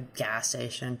 find a gas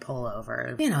station, pull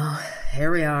over.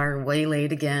 Here we are,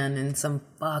 waylaid again in some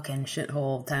fucking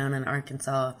shithole town in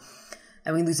Arkansas.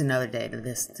 And we lose another day to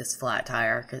this flat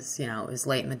tire because, it was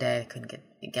late in the day. I couldn't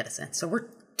get us in. So we're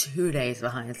 2 days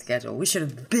behind schedule. We should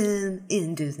have been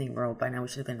in Disney World by now.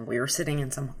 We were sitting in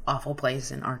some awful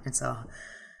place in Arkansas,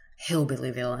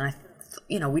 Hillbillyville.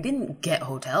 And we didn't get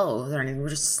hotels or anything. We were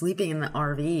just sleeping in the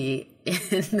RV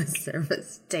in the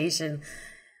service station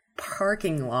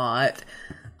parking lot.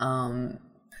 Oh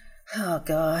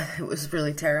God, it was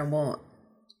really terrible.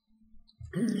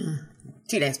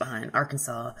 2 days behind,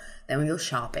 Arkansas. Then we go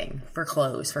shopping for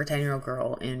clothes for a 10-year-old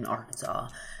girl in Arkansas.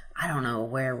 I don't know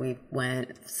where we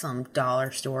went, some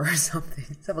dollar store or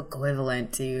something, some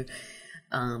equivalent to,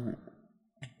 so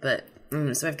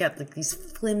I've got like these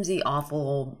flimsy,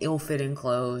 awful, ill-fitting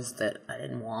clothes that I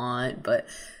didn't want, but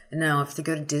now I have to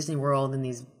go to Disney World in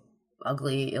these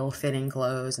ugly, ill-fitting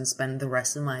clothes and spend the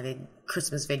rest of my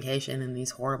Christmas vacation in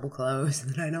these horrible clothes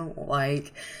that I don't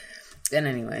like. And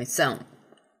anyway, so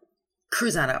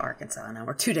cruise out of Arkansas now.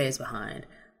 We're 2 days behind.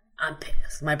 I'm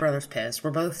pissed. My brother's pissed.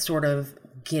 We're both sort of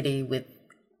giddy with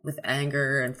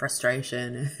anger and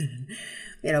frustration.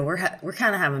 We're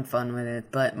kind of having fun with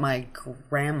it. But my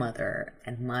grandmother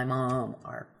and my mom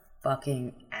are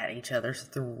fucking at each other's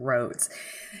throats.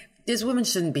 These women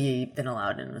shouldn't been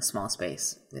allowed in a small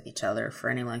space with each other for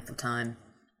any length of time.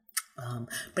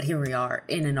 But here we are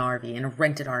in an RV, in a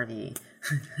rented RV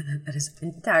that is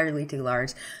entirely too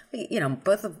large.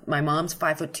 Both of my mom's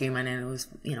 5'2", my nana was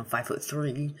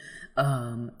 5'3".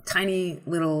 Tiny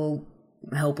little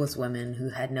helpless women who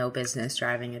had no business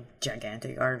driving a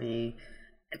gigantic RV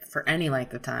for any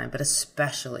length of time, but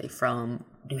especially from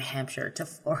New Hampshire to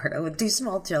Florida with 2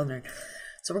 small children.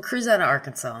 So we're cruising out of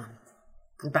Arkansas.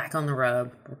 We're back on the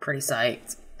road. We're pretty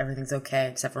psyched. Everything's okay,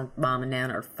 except for Mom and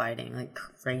Nana are fighting like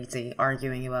crazy,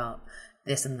 arguing about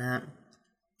this and that.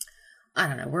 I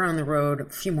don't know. We're on the road a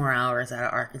few more hours out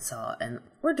of Arkansas, and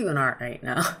we're doing all right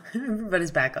now. Everybody's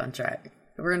back on track.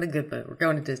 We're in a good mood. We're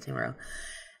going to Disney World.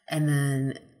 And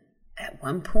then at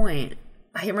one point,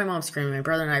 I hear my mom screaming. My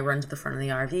brother and I run to the front of the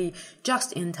RV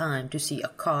just in time to see a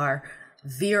car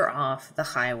veer off the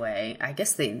highway. I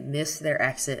guess they missed their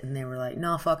exit and they were like,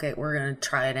 no, fuck it, we're going to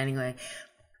try it anyway.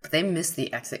 But they missed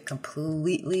the exit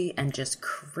completely and just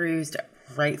cruised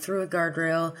right through a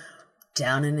guardrail,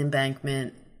 down an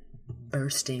embankment,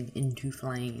 bursting into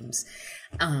flames.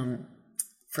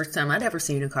 First time I'd ever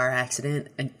seen a car accident,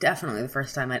 and definitely the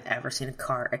first time I'd ever seen a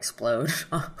car explode.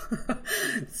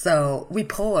 So we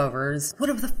pull over. What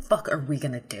the fuck are we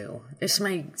gonna do? It's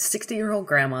my 60-year-old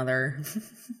grandmother,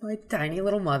 my tiny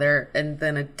little mother, and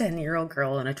then a 10-year-old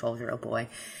girl and a 12-year-old boy.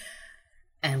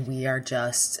 And we are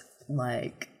just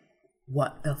like,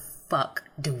 what the fuck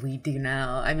do we do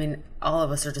now? I mean, all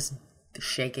of us are just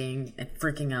shaking and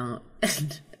freaking out.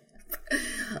 And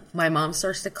my mom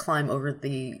starts to climb over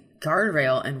the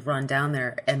guardrail and run down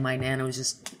there, and my nana was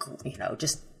just,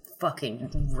 just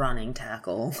fucking running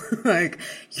tackle. Like,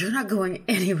 you're not going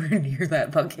anywhere near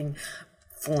that fucking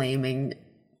flaming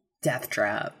death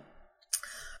trap.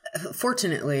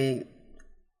 Fortunately,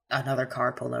 another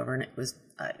car pulled over, and it was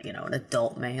an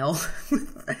adult male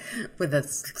with a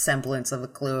semblance of a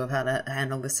clue of how to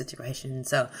handle the situation.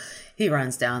 So he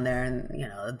runs down there, and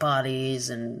the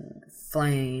bodies and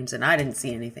flames, and I didn't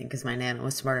see anything because my nana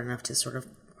was smart enough to sort of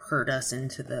herd us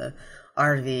into the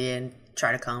RV and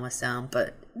try to calm us down,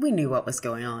 but we knew what was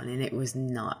going on, and it was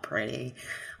not pretty.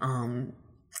 I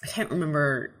can't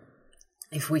remember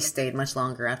if we stayed much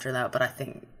longer after that, but I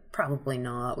think probably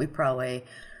not. We probably,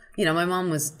 my mom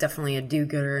was definitely a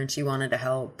do-gooder, and she wanted to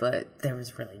help, but there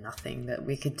was really nothing that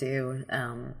we could do.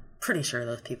 Pretty sure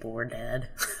those people were dead.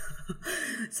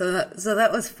 So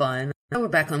that was fun. Now we're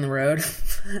back on the road.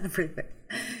 Everything.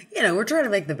 We're trying to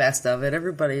make the best of it.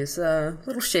 Everybody's a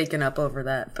little shaken up over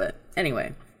that. But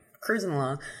anyway, cruising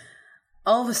along.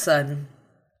 All of a sudden,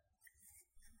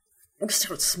 we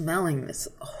start smelling this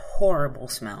horrible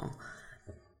smell.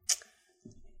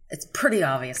 It's pretty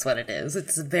obvious what it is.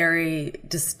 It's a very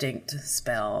distinct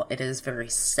smell. It is very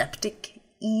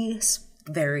septic-y,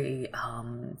 very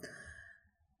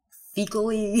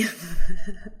fecal-y.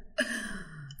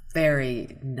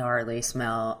 Very gnarly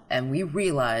smell, and we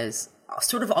realize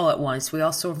sort of all at once, we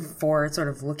all sort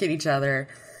of look at each other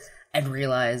and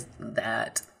realize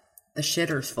that the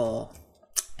shitter's full,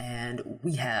 and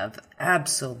we have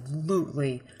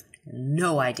absolutely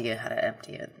no idea how to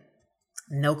empty it.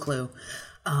 No clue.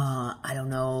 I don't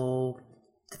know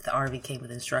if the RV came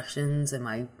with instructions, and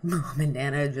my mom and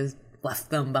Nana just left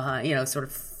them behind, sort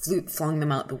of flung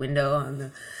them out the window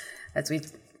as we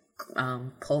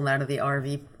pulled out of the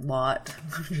RV lot.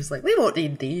 Just like, we won't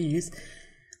need these.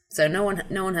 So no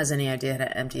one has any idea how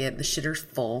to empty it. The shitter's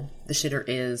full. The shitter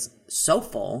is so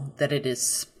full that it is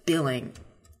spilling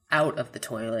out of the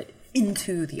toilet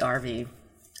into the RV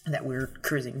that we're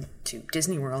cruising to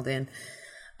Disney World in.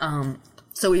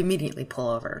 So we immediately pull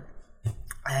over,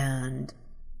 and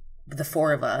the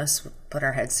four of us put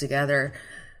our heads together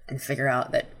and figure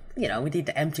out that, we need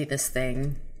to empty this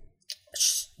thing.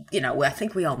 I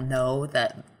think we all know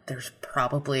that there's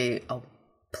probably a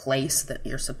place that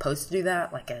you're supposed to do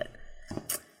that, like at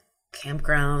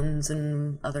campgrounds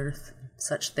and other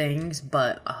such things,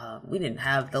 but we didn't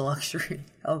have the luxury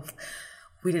of,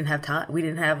 we didn't have time,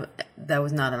 that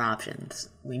was not an option.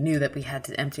 We knew that we had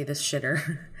to empty this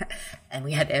shitter, and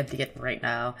we had to empty it right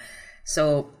now.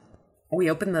 So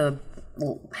we open the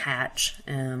little hatch,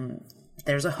 and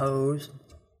there's a hose.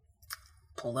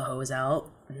 Pull the hose out,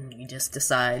 and we just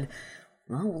decide,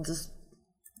 well, we'll just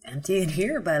empty it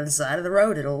here by the side of the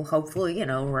road. It'll hopefully,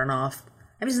 run off.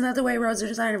 I mean, isn't that the way roads are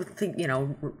designed?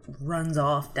 Everything, runs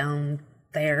off down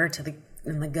there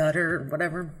in the gutter or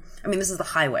whatever. I mean, this is the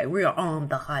highway. We are on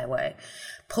the highway,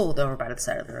 pulled over by the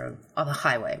side of the road on the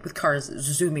highway with cars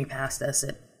zooming past us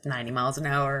at 90 miles an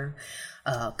hour.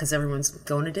 Because everyone's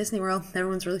going to Disney World.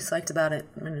 Everyone's really psyched about it.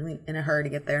 I'm really in a hurry to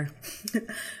get there.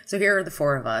 So here are the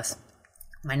four of us.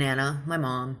 My Nana, my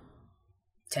mom,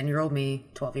 10-year-old me,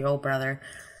 12-year-old brother,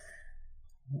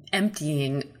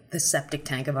 emptying the septic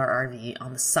tank of our RV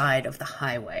on the side of the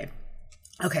highway.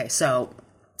 Okay, so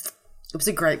it was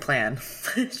a great plan.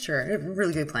 Sure, a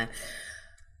really good plan.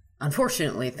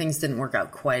 Unfortunately, things didn't work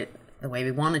out quite the way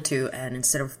we wanted to, and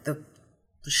instead of the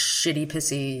shitty,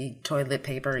 pissy, toilet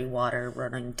papery water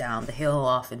running down the hill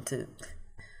off into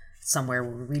somewhere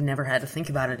where we never had to think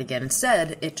about it again,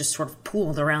 instead, it just sort of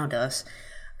pooled around us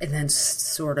and then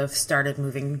sort of started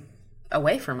moving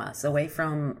away from us, away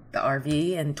from the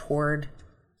RV and toward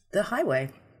the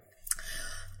highway.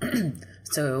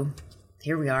 So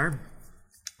here we are,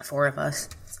 four of us,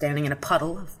 standing in a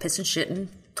puddle of piss and shit and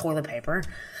toilet paper,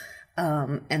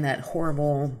 and that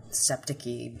horrible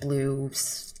septic-y blue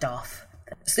stuff.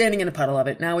 Standing in a puddle of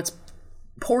it. Now it's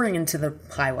pouring into the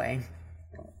highway.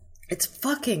 It's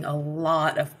fucking a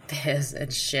lot of piss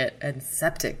and shit and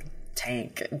septic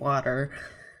tank water.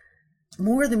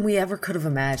 More than we ever could have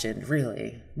imagined,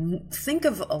 really. Think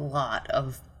of a lot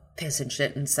of piss and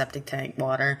shit and septic tank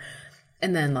water,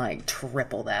 and then like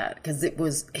triple that, because it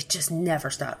just never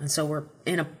stopped. And so we're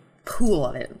in a pool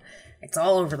of it. It's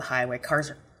all over the highway. Cars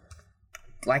are,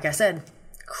 like I said,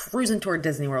 cruising toward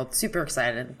Disney World, super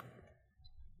excited,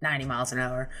 90 miles an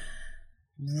hour,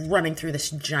 running through this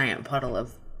giant puddle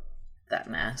of that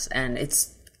mess, and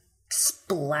it's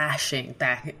splashing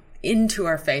back into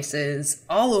our faces,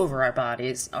 all over our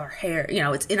bodies, our hair,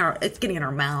 it's getting in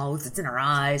our mouths, it's in our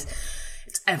eyes,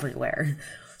 it's everywhere.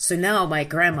 So now my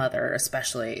grandmother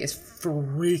especially is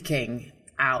freaking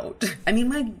out. I mean,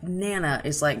 my Nana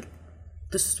is like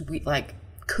the sweet, like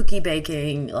cookie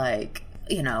baking, like,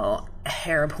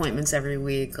 hair appointments every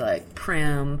week, like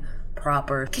prim,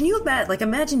 proper. Can you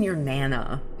imagine your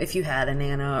Nana, if you had a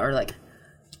Nana, or like,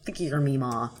 think of your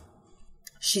Meemaw.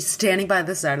 She's standing by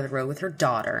the side of the road with her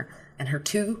daughter and her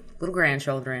 2 little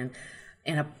grandchildren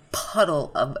in a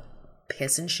puddle of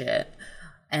piss and shit.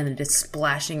 And it is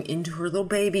splashing into her little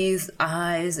babies'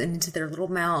 eyes and into their little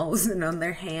mouths and on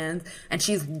their hands. And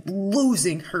she's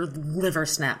losing her liver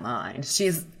snap mind. She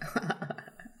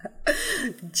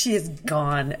has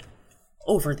gone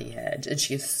over the edge, and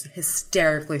she is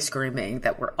hysterically screaming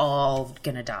that we're all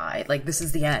gonna die. Like, this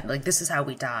is the end. Like, this is how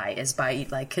we die, is by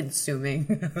like consuming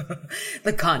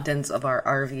the contents of our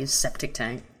RV's septic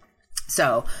tank.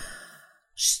 So,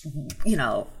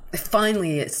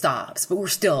 finally it stops, but we're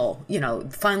still,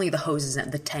 finally the hose is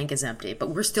the tank is empty, but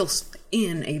we're still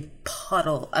in a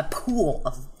pool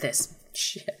of this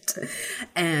shit.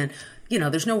 And,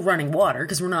 there's no running water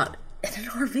because we're not in an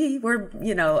RV.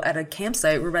 We're, at a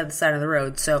campsite. We're by the side of the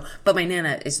road. So, but my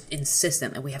Nana is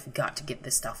insistent that we have got to get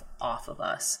this stuff off of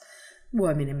us.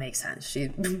 Well, I mean, it makes sense. She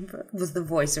was the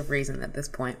voice of reason at this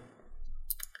point.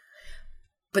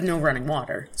 But no running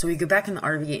water. So we go back in the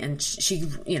RV, and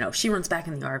she runs back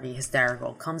in the RV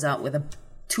hysterical, comes out with a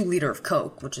 2-liter of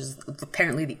Coke, which is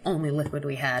apparently the only liquid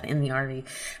we had in the RV,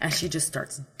 and she just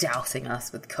starts dousing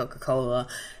us with Coca-Cola.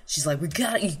 She's like, you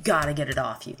gotta get it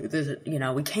off you.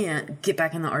 We can't get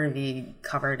back in the RV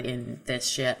covered in this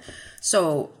shit.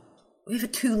 So we have a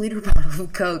 2-liter bottle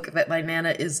of Coke that my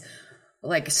Nana is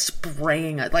like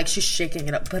spraying it, like she's shaking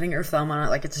it up, putting her thumb on it,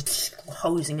 like it's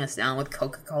hosing us down with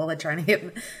Coca-Cola, trying to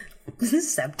get the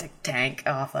septic tank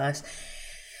off us.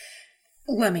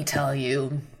 Let me tell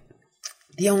you,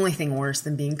 the only thing worse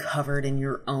than being covered in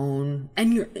your own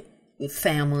and your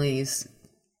family's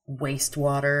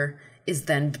wastewater is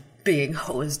then being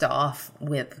hosed off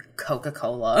with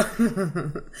Coca-Cola.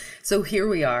 So here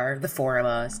we are, the 4 of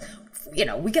us.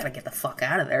 We gotta get the fuck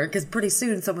out of there, because pretty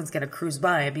soon someone's gonna cruise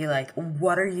by and be like,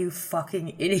 what are you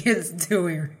fucking idiots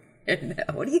doing right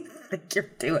now? What do you think you're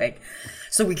doing?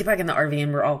 So we get back in the RV,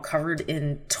 and we're all covered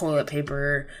in toilet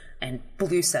paper and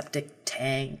blue septic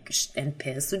tank and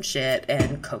piss and shit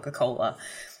and Coca-Cola.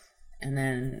 And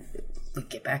then we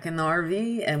get back in the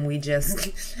RV, and we just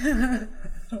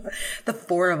the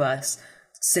 4 of us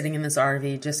sitting in this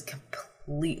RV, just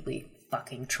completely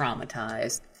fucking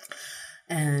traumatized.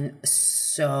 And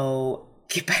so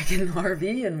get back in the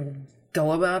RV and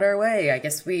go about our way. I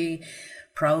guess we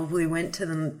probably went to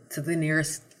the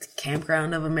nearest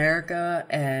campground of America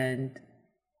and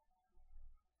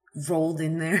rolled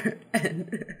in there,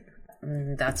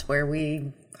 and that's where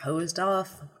we hosed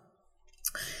off.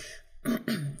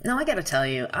 Now I gotta tell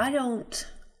you, I don't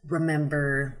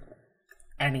remember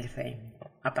anything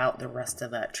about the rest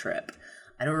of that trip.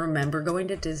 I don't remember going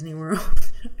to Disney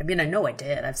World. I mean, I know I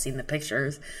did. I've seen the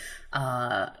pictures.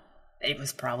 It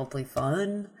was probably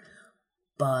fun,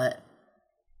 but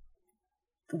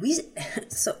we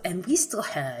still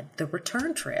had the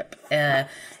return trip. I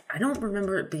don't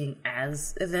remember it being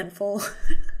as eventful,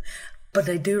 but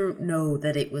I do know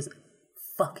that it was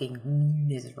fucking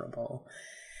miserable.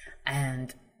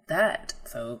 And that,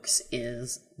 folks,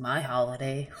 is my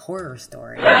holiday horror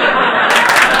story.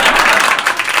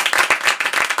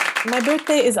 My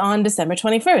birthday is on December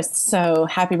 21st, so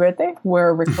happy birthday.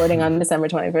 We're recording on December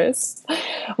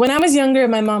 21st. When I was younger,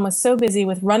 my mom was so busy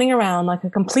with running around like a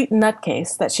complete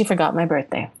nutcase that she forgot my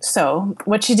birthday. So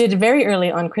what she did very early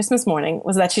on Christmas morning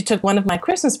was that she took one of my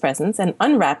Christmas presents and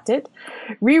unwrapped it,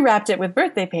 rewrapped it with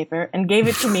birthday paper, and gave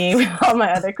it to me with all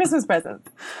my other Christmas presents.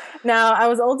 Now, I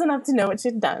was old enough to know what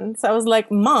she'd done, so I was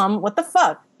like, Mom, what the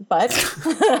fuck? But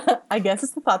I guess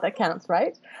it's the thought that counts,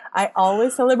 right? I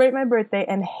always celebrate my birthday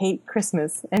and hate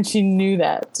Christmas, and she knew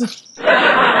that.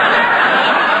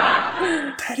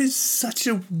 That is such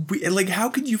a weird, like, how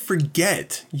could you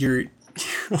forget your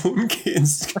own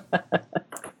kids?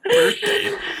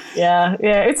 birthday. Yeah.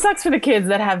 It sucks for the kids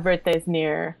that have birthdays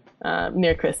near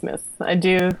Christmas. I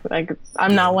do. Like,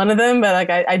 I'm not one of them, but like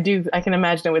I do. I can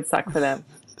imagine it would suck for them.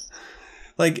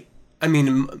 Like, I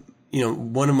mean,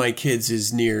 one of my kids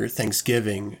is near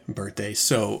Thanksgiving birthday,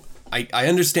 so I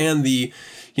understand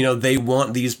they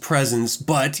want these presents,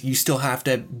 but you still have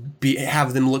to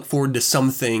have them look forward to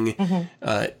something.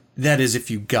 That is, if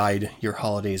you guide your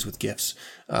holidays with gifts,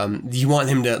 you want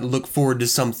him to look forward to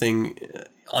something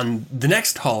on the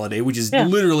next holiday, which is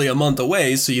literally a month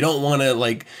away. So you don't want to,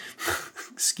 like,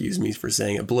 excuse me for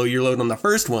saying it, blow your load on the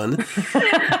first one.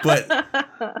 But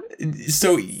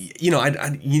so,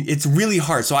 it's really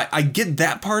hard. So I get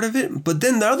that part of it. But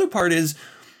then the other part is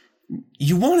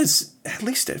you want to, at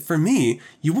least for me,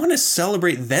 you want to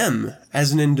celebrate them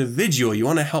as an individual. You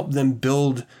want to help them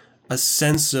build a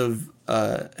sense of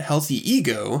healthy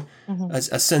ego, a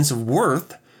sense of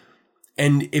worth.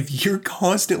 And if you're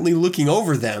constantly looking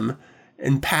over them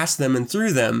and past them and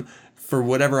through them for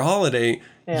whatever holiday,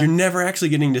 you're never actually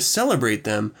getting to celebrate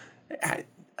them.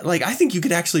 Like, I think you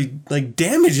could actually, like,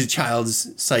 damage a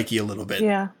child's psyche a little bit.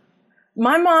 Yeah.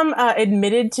 My mom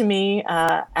admitted to me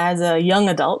as a young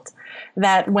adult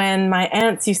that when my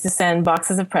aunts used to send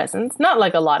boxes of presents, not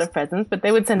like a lot of presents, but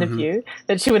they would send a few,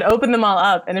 that she would open them all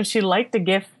up. And if she liked a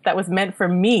gift that was meant for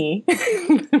me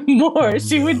more,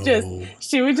 she would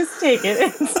just take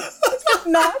it. And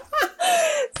not.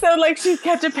 So, like, she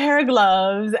kept a pair of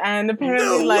gloves and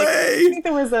apparently, I think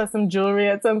there was some jewelry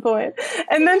at some point.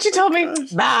 And then she told me,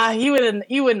 you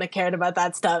wouldn't have cared about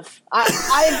that stuff.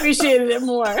 I appreciated it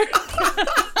more.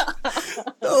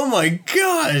 Oh my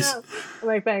gosh. Yeah. I'm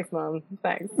like, thanks, Mom.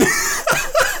 Thanks.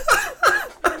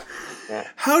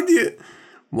 How do you...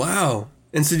 Wow.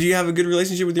 And so do you have a good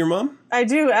relationship with your mom? I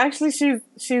do. Actually, she's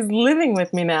living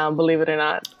with me now, believe it or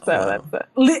not. So that's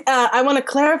I want to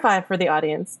clarify for the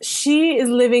audience. She is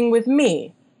living with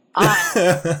me.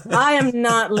 I am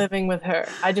not living with her.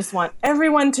 I just want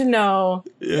everyone to know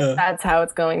that that's how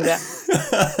it's going down.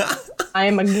 I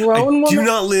am a grown woman. I do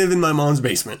not live in my mom's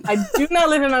basement. I do not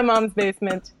live in my mom's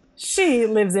basement. She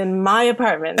lives in my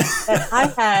apartment that I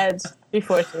had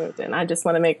before she moved in. I just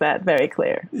want to make that very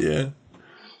clear. Yeah.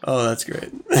 Oh, that's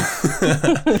great.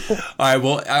 All right.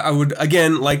 Well, I would,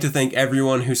 again, like to thank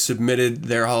everyone who submitted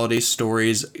their holiday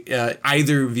stories,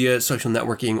 either via social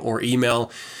networking or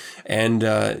email. And,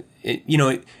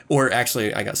 or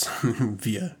actually, I guess,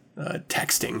 via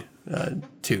texting,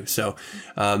 too. So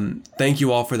thank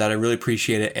you all for that. I really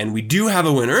appreciate it. And we do have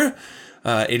a winner.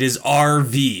 It is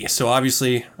RV. So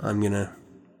obviously, I'm going to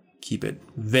keep it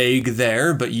vague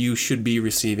there, but you should be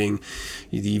receiving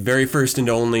the very first and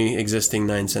only existing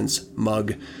 9 cents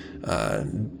mug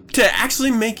to actually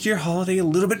make your holiday a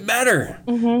little bit better.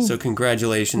 So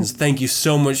congratulations. Thank you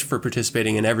so much for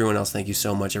participating, and everyone else, thank you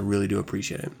so much. I really do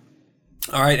appreciate it.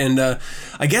 All right, and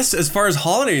I guess as far as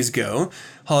holidays go,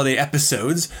 holiday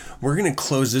episodes, we're going to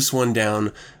close this one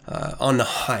down on a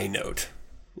high note.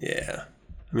 Yeah.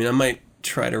 I mean, I might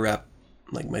try to wrap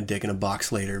like my dick in a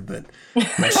box later, but I'm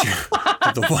not sure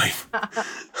if the wife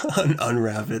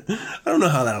unwrap it. I don't know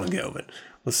how that'll go, but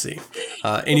we'll see.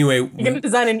 Anyway, you're going to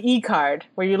design an e-card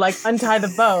where you like untie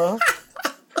the bow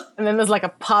and then there's like a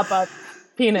pop-up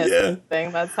penis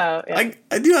thing. That's how. Yeah.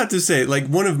 I do have to say, like,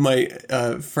 one of my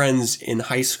friends in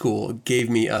high school gave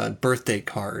me a birthday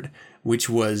card, which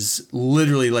was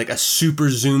literally like a super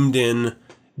zoomed in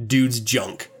dude's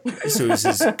junk. So it was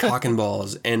his cock and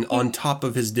balls, and on top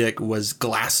of his dick was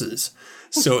glasses.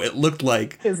 So it looked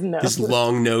like his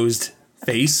long-nosed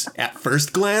face at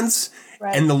first glance.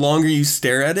 Right. And the longer you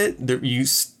stare at it, you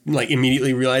like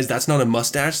immediately realize that's not a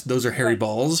mustache. Those are hairy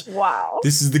balls. Wow.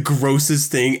 This is the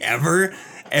grossest thing ever.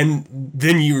 And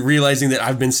then you realizing that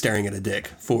I've been staring at a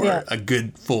dick for a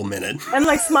good full minute. And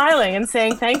like smiling and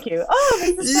saying thank you. Oh,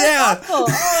 this is so thoughtful.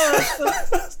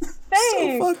 Oh,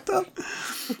 thanks. So fucked up.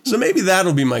 So maybe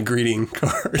that'll be my greeting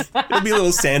card. It'll be a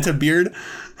little Santa beard.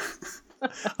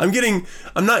 I'm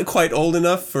not quite old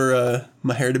enough for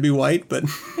my hair to be white, but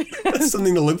that's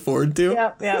something to look forward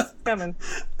to. Yeah, coming.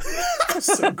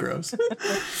 So gross.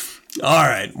 All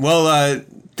right. Well,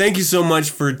 thank you so much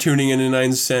for tuning in to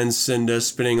 9 Cents and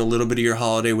spending a little bit of your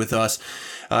holiday with us.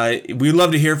 We'd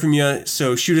love to hear from you,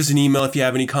 so shoot us an email if you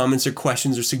have any comments or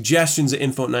questions or suggestions at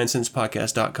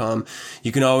info@9centspodcast.com.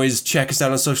 You can always check us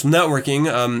out on social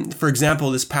networking. For example,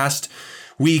 this past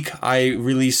week, I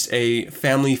released a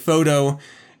family photo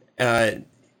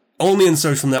only in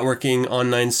social networking on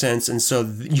 9 Cents, and so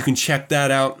you can check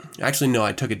that out. Actually, no,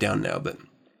 I took it down now, but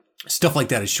stuff like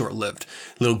that is short-lived.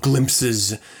 Little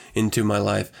glimpses into my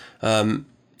life.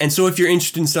 And so if you're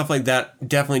interested in stuff like that,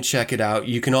 definitely check it out.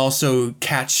 You can also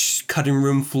catch Cutting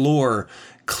Room Floor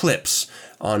clips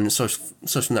on social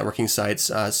networking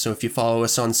sites. So if you follow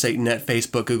us on SatanNet,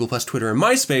 Facebook, Google+, Twitter, and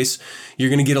MySpace, you're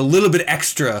going to get a little bit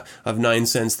extra of 9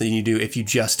 cents than you do if you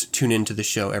just tune into the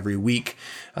show every week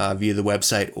via the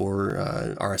website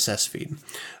or RSS feed.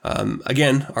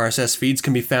 Again, RSS feeds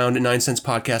can be found at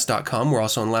 9centspodcast.com. We're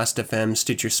also on Last.fm,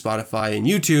 Stitcher, Spotify, and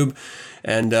YouTube.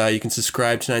 And you can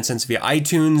subscribe to 9 Cents via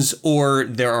iTunes, or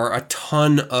there are a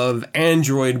ton of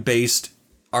Android-based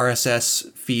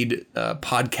RSS feed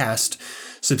podcast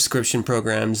subscription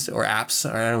programs or apps.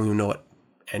 I don't even know what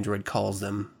Android calls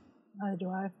them. Neither do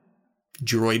I.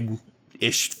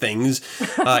 Droid-ish things.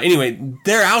 Anyway,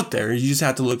 they're out there. You just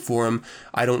have to look for them.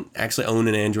 I don't actually own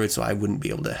an Android, so I wouldn't be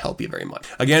able to help you very much.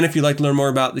 Again, if you'd like to learn more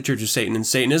about the Church of Satan and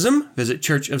Satanism, visit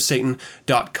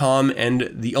churchofsatan.com. And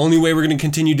the only way we're going to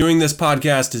continue doing this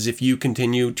podcast is if you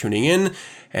continue tuning in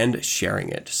and sharing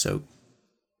it. So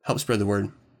help spread the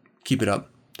word. Keep it up.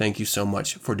 Thank you so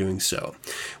much for doing so.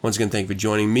 Once again, thank you for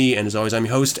joining me. And as always, I'm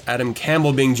your host, Adam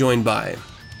Campbell, being joined by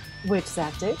Witch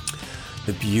Zaptic.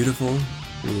 The beautiful,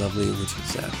 lovely Witch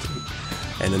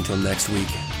Zaptic. And until next week,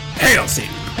 hail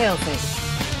Satan! Hail Satan.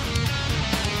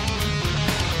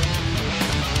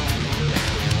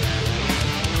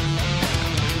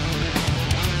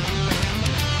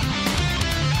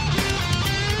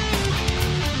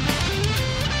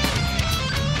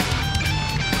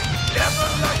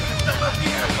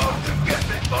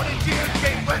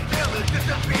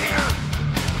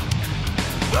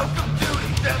 Welcome to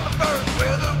December 1st,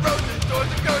 where the roses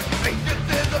towards the curse, patience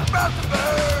is about to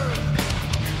burn.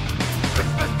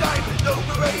 Christmas time is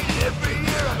overrated every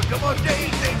year. A couple more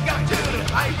days they got to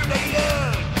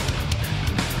hibernated.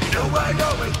 You know I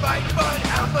always find fun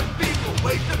how much people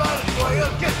waste their money. Boy,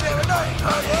 you'll get there annoying,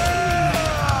 honey.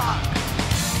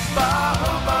 My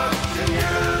homework to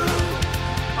you.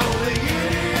 Only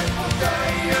idiots will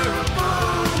say you're a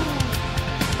fool.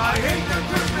 I hate the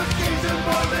Christmas season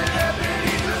more than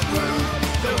Ebenezer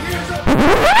Scrooge. So here's a...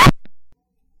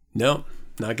 Nope,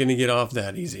 not going to get off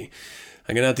that easy.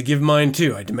 I'm going to have to give mine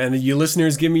too. I demanded you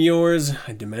listeners give me yours.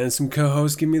 I demanded some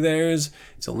co-hosts give me theirs.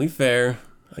 It's only fair.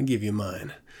 I give you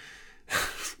mine.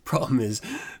 Problem is,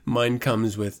 mine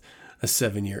comes with a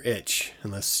 7-year itch.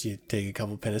 Unless you take a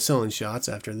couple penicillin shots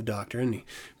after the doctor and he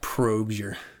probes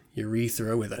your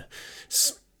urethra with a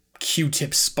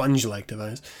Q-tip sponge-like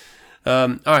device.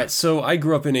 Alright, so I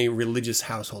grew up in a religious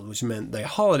household, which meant the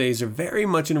holidays are very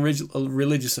much a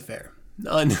religious affair.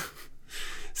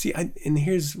 See, and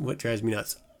here's what drives me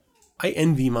nuts. I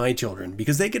envy my children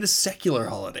because they get a secular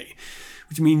holiday,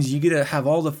 which means you get to have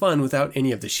all the fun without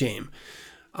any of the shame.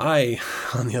 I,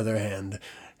 on the other hand,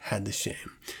 had the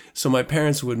shame. So my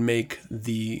parents would make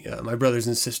my brother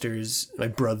and sisters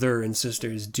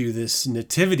do this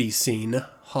nativity scene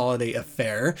holiday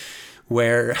affair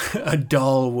where a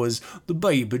doll was the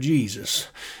baby Jesus,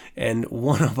 and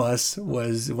one of us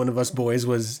boys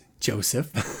was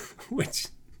Joseph, which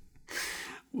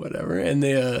whatever, and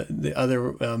the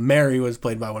other Mary was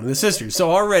played by one of the sisters.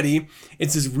 So already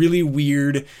it's this really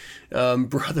weird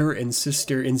brother and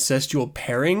sister incestual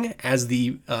pairing as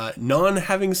the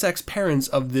non-having sex parents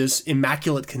of this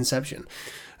immaculate conception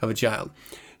of a child.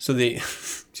 So they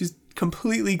just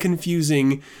completely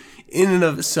confusing in and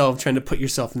of itself, trying to put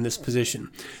yourself in this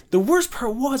position. The worst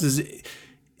part is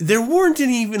there weren't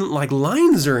any even like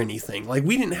lines or anything. Like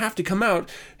we didn't have to come out,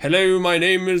 hello, my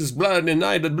name is blood and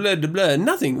I blah, blah, blah,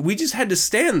 nothing. We just had to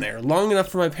stand there long enough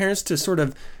for my parents to sort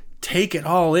of take it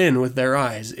all in with their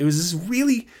eyes. It was this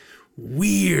really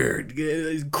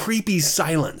weird, creepy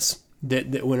silence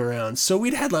that went around. So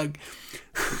we'd had like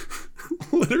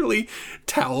literally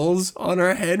towels on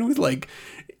our head with like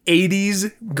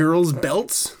 80s girls'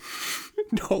 belts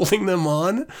holding them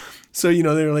on. So, you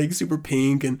know, they're like super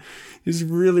pink and this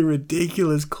really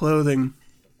ridiculous clothing,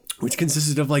 which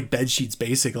consisted of like bed sheets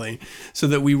basically, so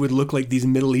that we would look like these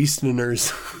Middle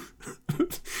Easterners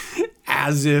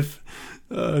as if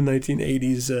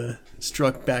 1980s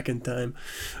struck back in time.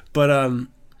 But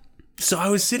so I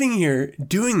was sitting here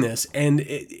doing this, and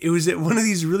it was at one of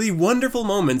these really wonderful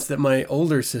moments that my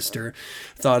older sister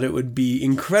thought it would be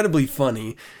incredibly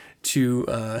funny to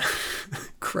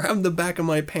grab the back of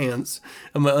my pants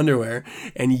and my underwear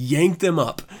and yank them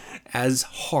up as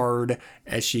hard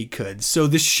as she could. So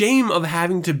the shame of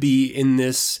having to be in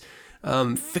this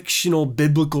fictional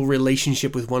biblical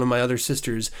relationship with one of my other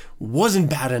sisters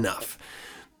wasn't bad enough.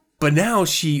 But now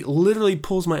she literally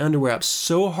pulls my underwear up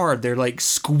so hard, they're like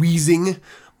squeezing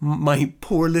my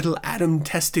poor little Adam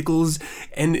testicles,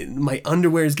 and my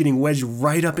underwear is getting wedged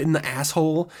right up in the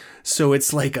asshole. So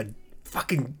it's like a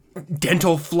fucking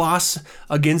dental floss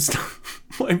against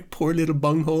my poor little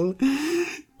bunghole.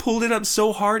 pulled it up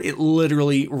so hard, it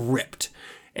literally ripped.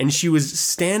 And she was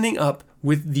standing up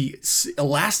with the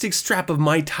elastic strap of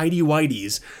my tidy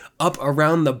whities up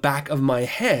around the back of my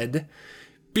head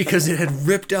because it had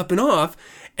ripped up and off.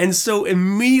 And so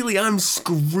immediately I'm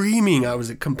screaming. I was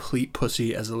a complete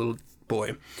pussy as a little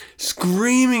boy,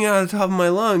 screaming out of the top of my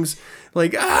lungs,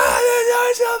 like,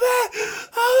 that's so bad.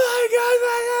 Oh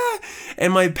my God.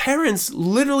 And my parents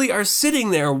literally are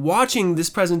sitting there watching this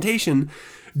presentation,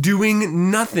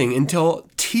 doing nothing until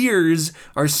tears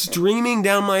are streaming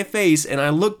down my face. And I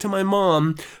look to my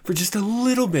mom for just a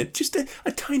little bit, just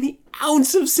a tiny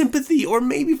ounce of sympathy, or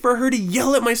maybe for her to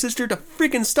yell at my sister to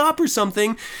freaking stop or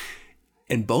something.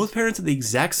 And both parents at the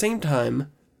exact same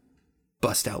time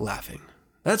bust out laughing.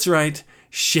 That's right,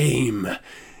 shame.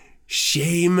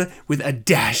 Shame with a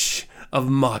dash of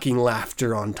mocking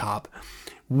laughter on top.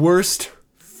 Worst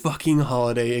fucking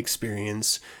holiday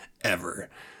experience ever.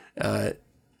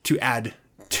 To add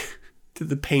to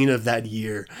the pain of that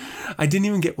year, I didn't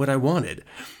even get what I wanted.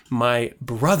 My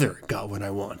brother got what I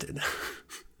wanted.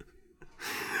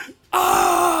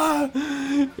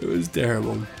 It was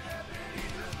terrible.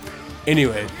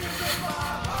 Anyway,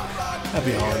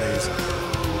 happy holidays.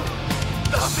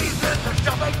 Zombies in the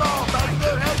shopping mall, bang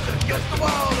their heads against the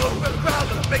wall,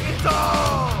 overcrowded, making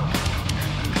tall.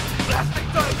 Plastic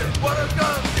toys and water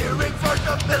guns, earrings worth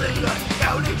 $1 million,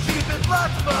 counting sheep is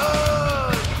lots of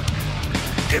fun.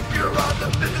 If you're on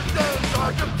the business end,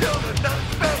 charge them till they're done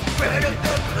spent, credit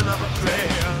them for another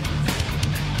trend.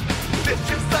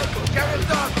 Vicious cycle carries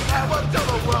on from now until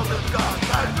the world is gone.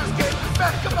 Time to escape is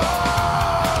basketball.